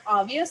to be that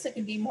obvious. It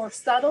could be more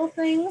subtle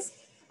things,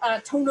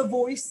 tone of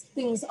voice,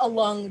 things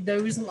along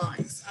those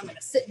lines. I'm going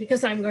to sit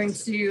because I'm going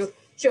to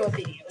show a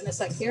video in a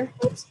sec here.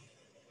 Oops.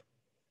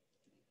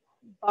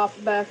 Bop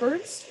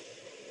backwards.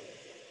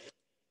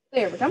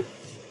 There we go.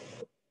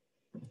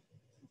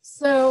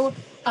 So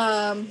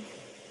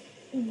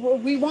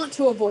we want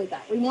to avoid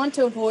that. We want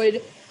to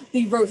avoid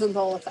the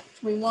Rosenthal effect.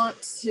 We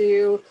want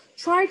to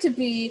try to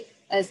be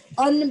as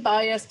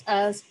unbiased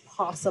as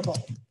possible.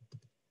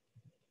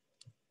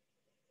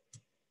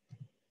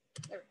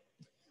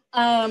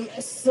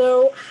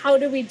 So how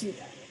do we do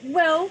that?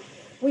 Well,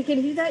 we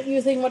can do that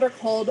using what are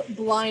called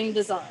blind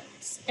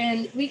designs,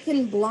 and we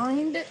can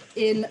blind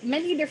in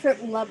many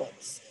different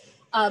levels.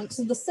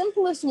 So the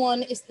simplest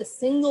one is the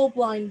single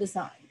blind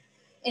design.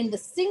 In the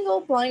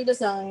single blind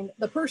design,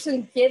 the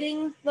person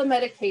getting the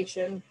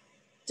medication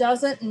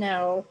doesn't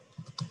know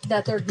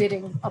that they're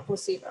getting a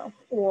placebo,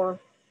 or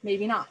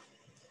maybe not.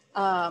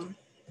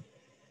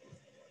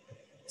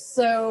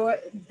 So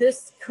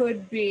this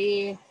could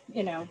be,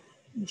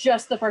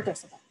 just the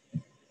participant.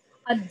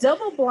 A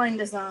double blind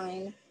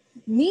design,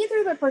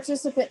 neither the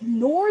participant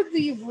nor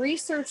the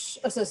research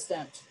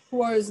assistant who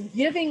was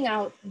giving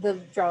out the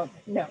drug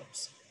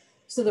knows.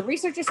 So the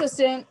research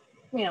assistant,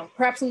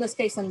 perhaps in this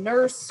case a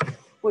nurse,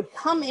 would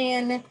come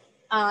in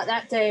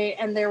that day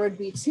and there would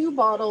be two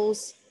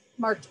bottles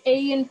marked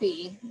A and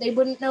B. They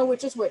wouldn't know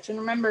which is which. And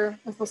remember,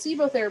 with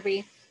placebo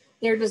therapy,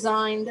 they're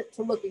designed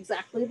to look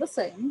exactly the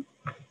same.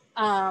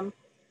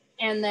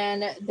 And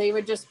then they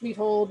would just be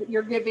told,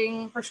 you're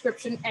giving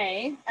prescription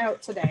A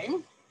out today.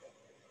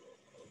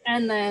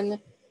 And then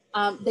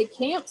they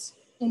can't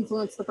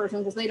influence the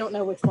person because they don't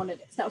know which one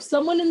it is. Now,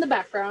 someone in the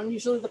background,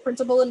 usually the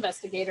principal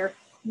investigator,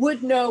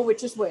 would know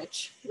which is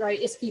which, right,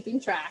 is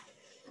keeping track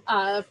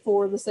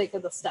for the sake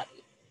of the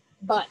study.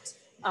 But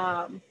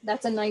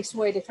that's a nice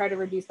way to try to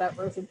reduce that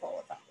Rosenthal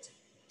effect.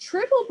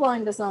 Triple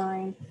blind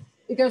design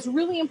becomes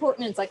really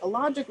important in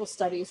psychological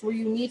studies where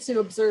you need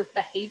to observe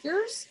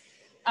behaviors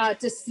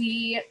to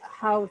see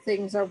how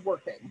things are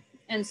working.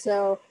 And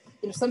so,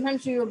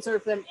 sometimes you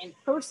observe them in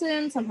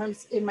person,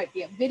 sometimes it might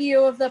be a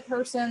video of the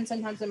person,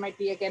 sometimes it might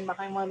be, again,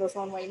 behind one of those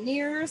one-way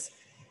mirrors.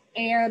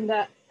 And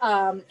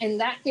in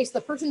that case, the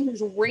person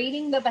who's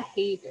rating the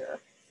behavior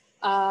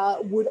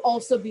would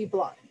also be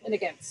blind. And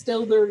again,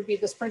 still there would be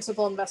this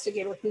principal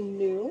investigator who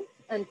knew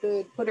and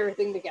could put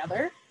everything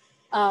together.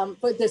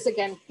 But this,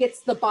 again,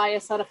 gets the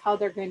bias out of how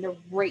they're going to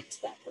rate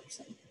that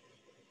person.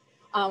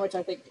 Which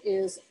I think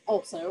is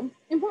also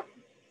important.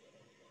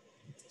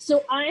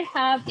 So I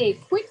have a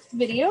quick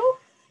video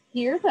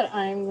here that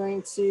I'm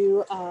going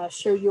to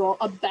show you all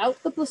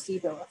about the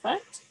placebo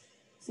effect.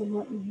 So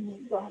let me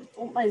go ahead and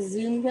pull my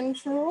Zoom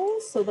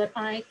controls so that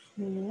I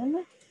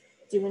can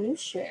do a new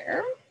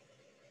share.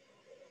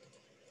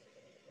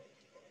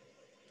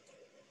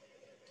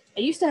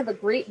 I used to have a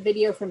great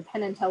video from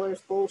Penn and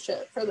Teller's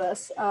Bullshit for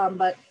this,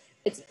 but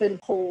it's been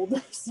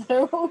pulled,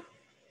 so.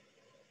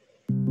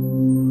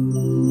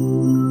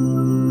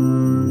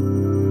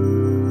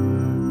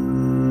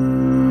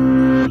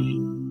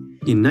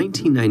 In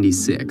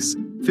 1996,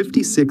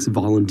 56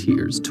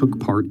 volunteers took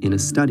part in a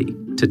study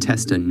to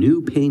test a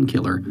new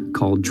painkiller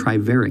called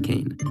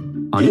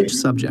Trivaricaine. On each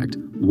subject,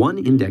 one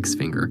index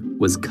finger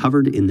was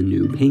covered in the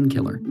new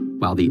painkiller,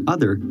 while the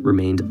other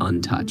remained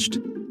untouched.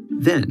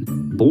 Then,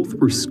 both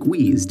were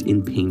squeezed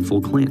in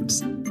painful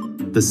clamps.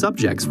 The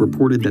subjects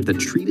reported that the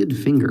treated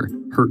finger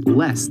hurt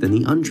less than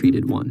the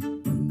untreated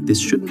one. This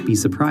shouldn't be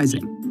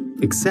surprising,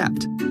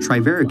 except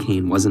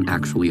Trivaricaine wasn't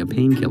actually a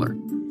painkiller,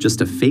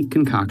 just a fake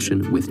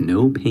concoction with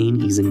no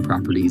pain-easing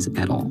properties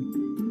at all.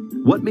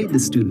 What made the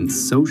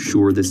students so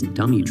sure this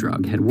dummy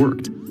drug had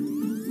worked?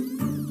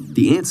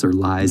 The answer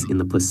lies in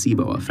the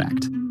placebo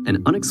effect,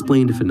 an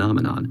unexplained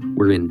phenomenon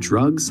wherein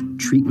drugs,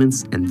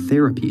 treatments, and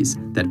therapies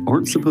that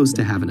aren't supposed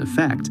to have an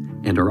effect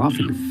and are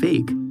often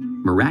fake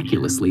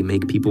miraculously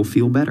make people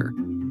feel better.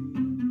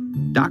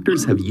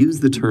 Doctors have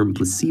used the term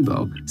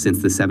placebo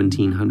since the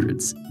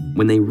 1700s,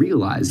 when they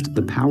realized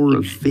the power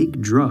of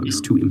fake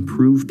drugs to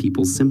improve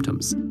people's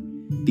symptoms.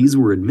 These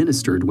were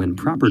administered when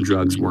proper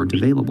drugs weren't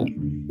available,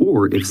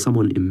 or if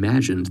someone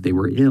imagined they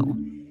were ill.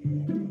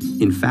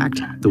 In fact,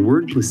 the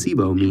word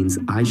placebo means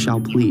 "I shall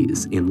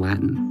please" in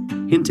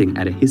Latin, hinting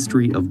at a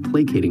history of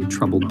placating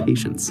troubled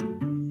patients.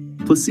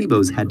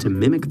 Placebos had to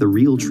mimic the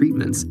real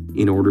treatments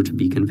in order to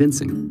be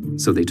convincing,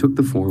 so they took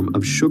the form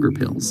of sugar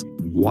pills,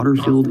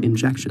 water-filled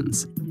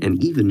injections,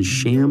 and even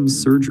sham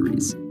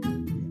surgeries.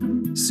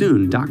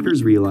 Soon,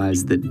 doctors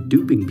realized that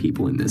duping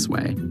people in this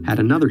way had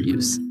another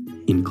use: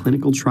 in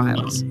clinical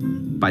trials.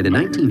 By the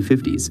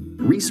 1950s,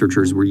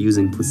 researchers were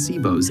using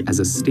placebos as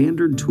a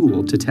standard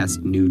tool to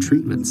test new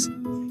treatments.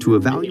 To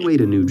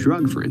evaluate a new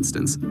drug, for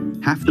instance,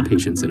 half the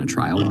patients in a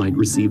trial might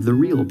receive the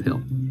real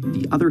pill.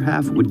 The other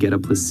half would get a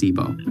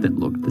placebo that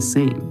looked the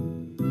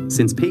same.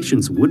 Since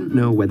patients wouldn't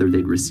know whether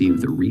they'd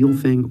receive the real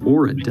thing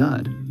or a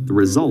dud, the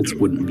results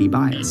wouldn't be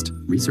biased,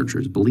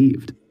 researchers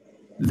believed.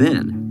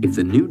 Then, if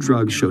the new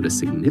drug showed a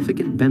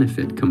significant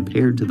benefit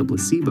compared to the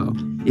placebo,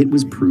 it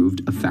was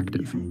proved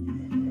effective.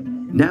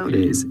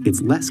 Nowadays,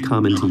 it's less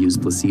common to use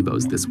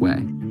placebos this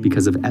way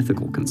because of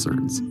ethical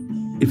concerns.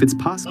 If it's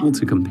possible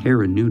to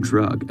compare a new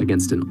drug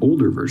against an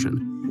older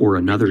version or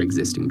another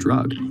existing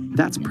drug,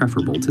 that's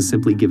preferable to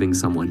simply giving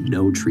someone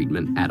no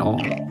treatment at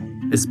all,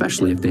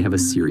 especially if they have a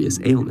serious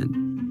ailment.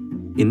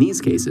 In these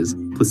cases,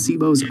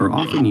 placebos are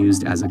often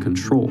used as a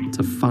control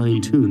to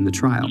fine-tune the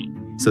trial,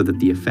 so that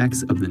the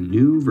effects of the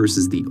new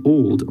versus the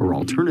old or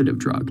alternative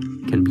drug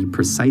can be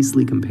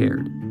precisely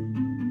compared.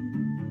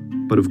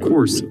 But of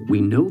course, we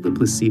know the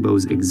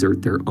placebos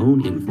exert their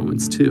own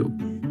influence too.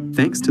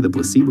 Thanks to the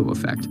placebo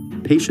effect,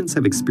 patients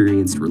have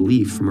experienced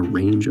relief from a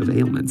range of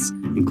ailments,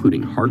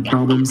 including heart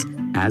problems,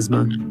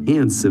 asthma,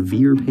 and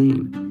severe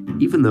pain,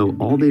 even though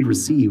all they'd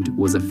received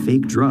was a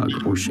fake drug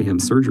or sham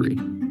surgery.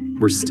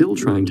 We're still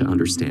trying to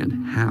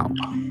understand how.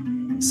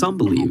 Some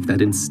believe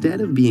that instead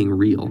of being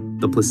real,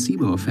 the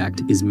placebo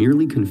effect is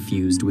merely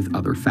confused with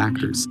other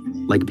factors,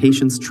 like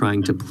patients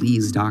trying to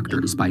please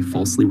doctors by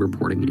falsely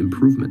reporting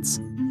improvements.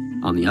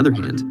 On the other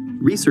hand,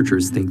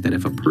 researchers think that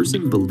if a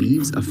person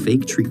believes a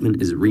fake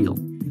treatment is real,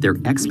 their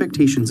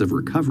expectations of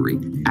recovery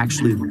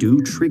actually do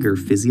trigger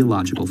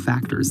physiological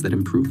factors that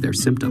improve their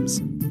symptoms.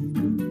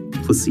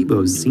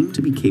 Placebos seem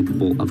to be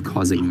capable of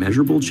causing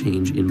measurable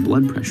change in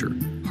blood pressure,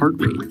 heart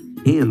rate,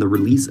 and the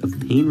release of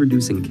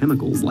pain-reducing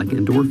chemicals like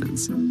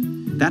endorphins.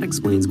 That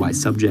explains why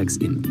subjects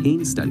in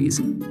pain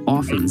studies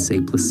often say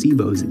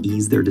placebos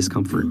ease their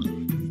discomfort.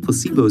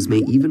 Placebos may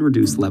even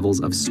reduce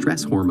levels of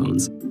stress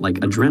hormones like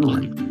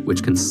adrenaline,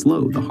 which can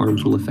slow the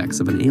harmful effects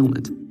of an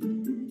ailment.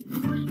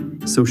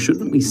 So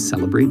shouldn't we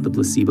celebrate the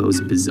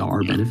placebo's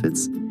bizarre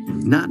benefits?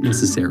 Not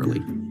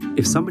necessarily.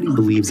 If somebody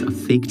believes a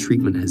fake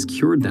treatment has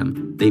cured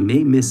them, they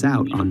may miss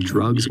out on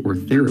drugs or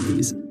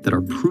therapies that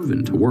are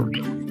proven to work.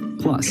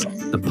 Plus,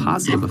 the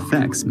positive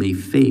effects may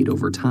fade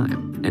over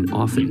time, and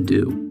often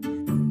do.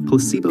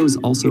 Placebos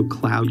also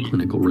cloud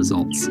clinical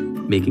results,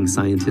 making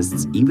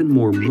scientists even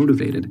more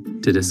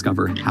motivated to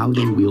discover how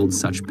they wield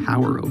such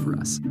power over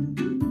us.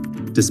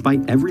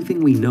 Despite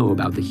everything we know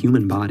about the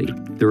human body,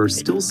 there are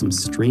still some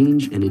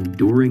strange and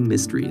enduring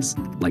mysteries,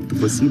 like the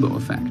placebo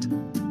effect.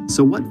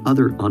 So what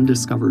other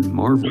undiscovered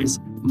marvels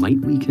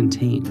might we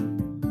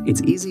contain?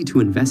 It's easy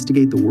to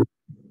investigate the world.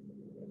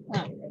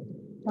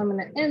 I'm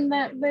going to end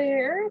that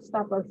there,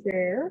 stop our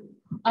share.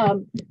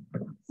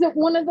 So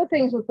one of the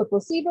things with the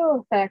placebo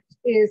effect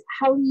is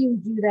how do you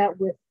do that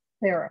with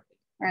therapy,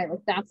 right? Like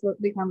that's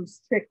what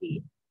becomes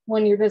tricky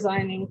when you're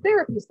designing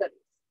therapy studies.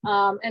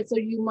 And so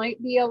you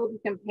might be able to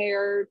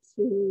compare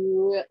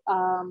to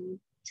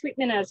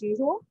treatment as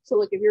usual. So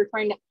like if you're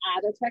trying to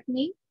add a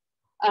technique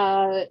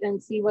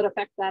and see what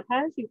effect that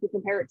has, you could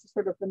compare it to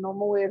sort of the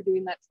normal way of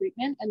doing that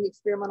treatment, and the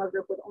experimental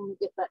group would only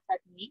get that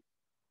technique.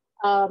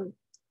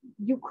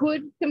 You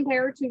could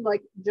compare to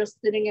like just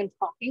sitting and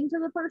talking to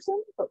the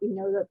person, but we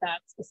know that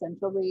that's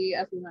essentially,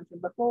 as we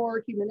mentioned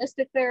before,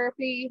 humanistic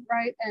therapy,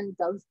 right? And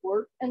does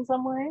work in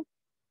some way.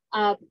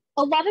 A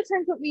lot of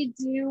times what we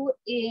do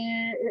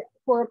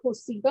for a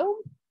placebo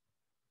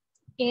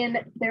in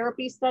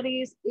therapy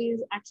studies is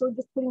actually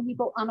just putting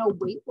people on a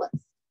wait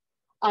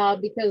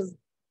list because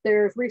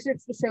there's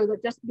research to show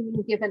that just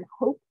being given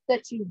hope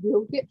that you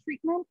will get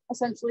treatment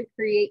essentially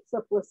creates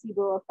a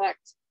placebo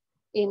effect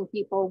in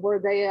people where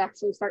they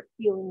actually start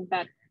feeling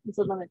better. And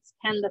so then it's,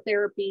 can the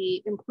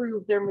therapy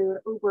improve their mood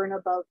over and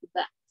above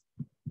that?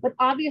 But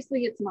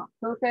obviously it's not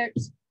perfect.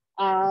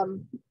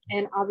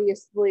 And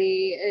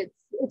obviously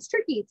it's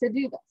tricky to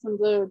do this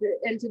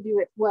and to do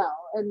it well.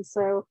 And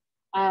so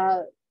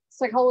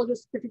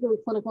psychologists,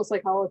 particularly clinical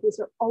psychologists,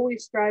 are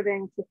always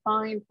striving to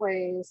find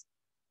ways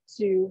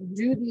to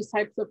do these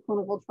types of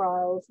clinical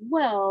trials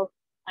well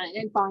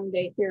and find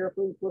a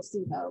therapy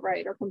placebo,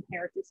 right? Or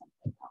compare to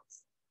something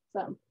else.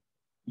 So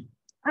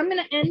I'm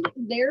going to end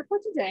there for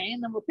today,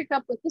 and then we'll pick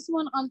up with this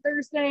one on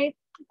Thursday,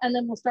 and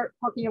then we'll start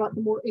talking about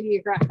the more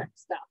idiographic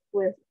stuff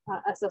with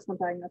assessment,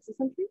 diagnosis,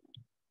 and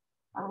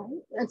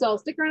treatment. And so I'll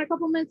stick around a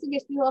couple minutes in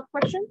case you have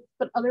questions,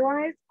 but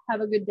otherwise, have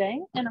a good day,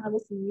 and I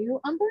will see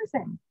you on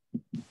Thursday.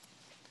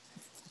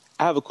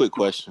 I have a quick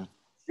question.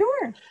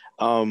 Sure.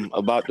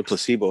 About the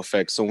placebo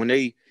effect. So when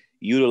they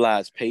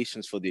utilize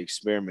patients for the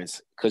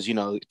experiments, because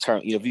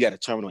if you got a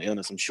terminal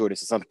illness, I'm sure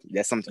that's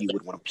something you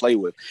would want to play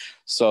with.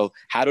 So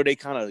how do they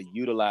kind of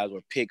utilize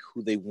or pick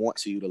who they want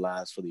to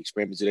utilize for the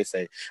experiments? Do they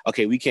say,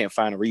 okay, we can't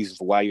find a reason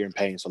for why you're in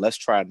pain, so let's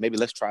try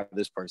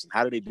this person?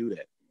 How do they do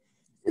that?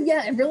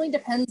 Yeah, it really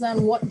depends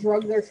on what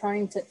drug they're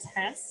trying to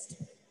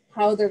test,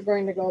 how they're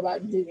going to go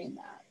about doing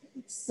that.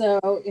 So,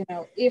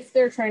 if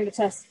they're trying to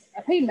test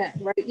a pain med,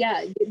 right?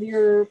 Yeah,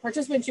 your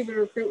participants you would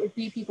recruit would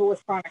be people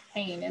with chronic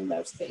pain in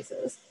most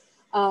cases.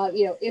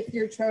 If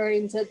you're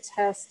trying to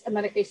test a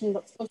medication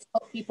that's supposed to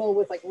help people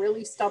with like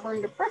really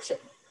stubborn depression,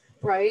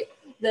 right?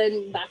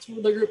 Then that's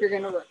the group you're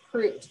going to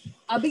recruit.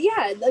 But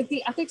yeah, like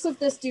the ethics of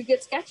this do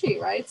get sketchy,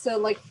 right? So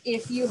like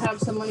if you have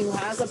someone who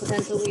has a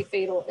potentially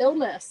fatal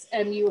illness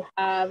and you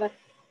have,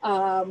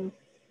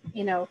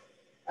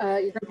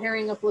 you're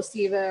comparing a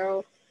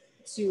placebo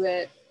to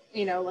it,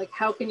 like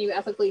how can you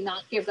ethically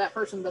not give that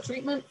person the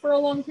treatment for a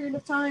long period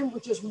of time,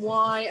 which is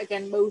why,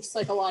 again, most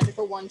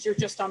psychological ones, you're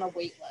just on a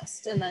wait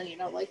list. And then,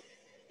 like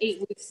 8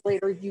 weeks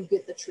later, you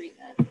get the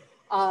treatment.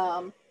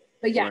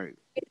 But yeah, right.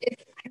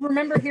 I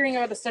remember hearing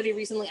about a study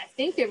recently, I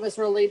think it was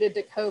related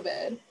to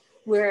COVID,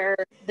 where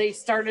they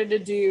started to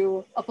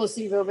do a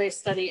placebo-based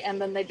study, and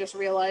then they just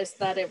realized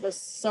that it was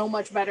so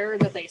much better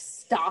that they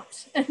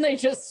stopped and they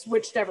just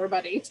switched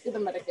everybody to the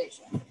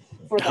medication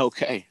for that.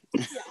 Okay.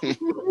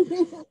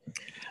 Yeah.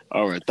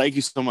 All right. Thank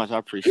you so much. I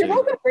appreciate You're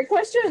welcome. Great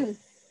question. it.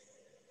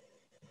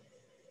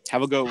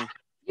 Have a good one.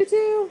 You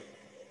too.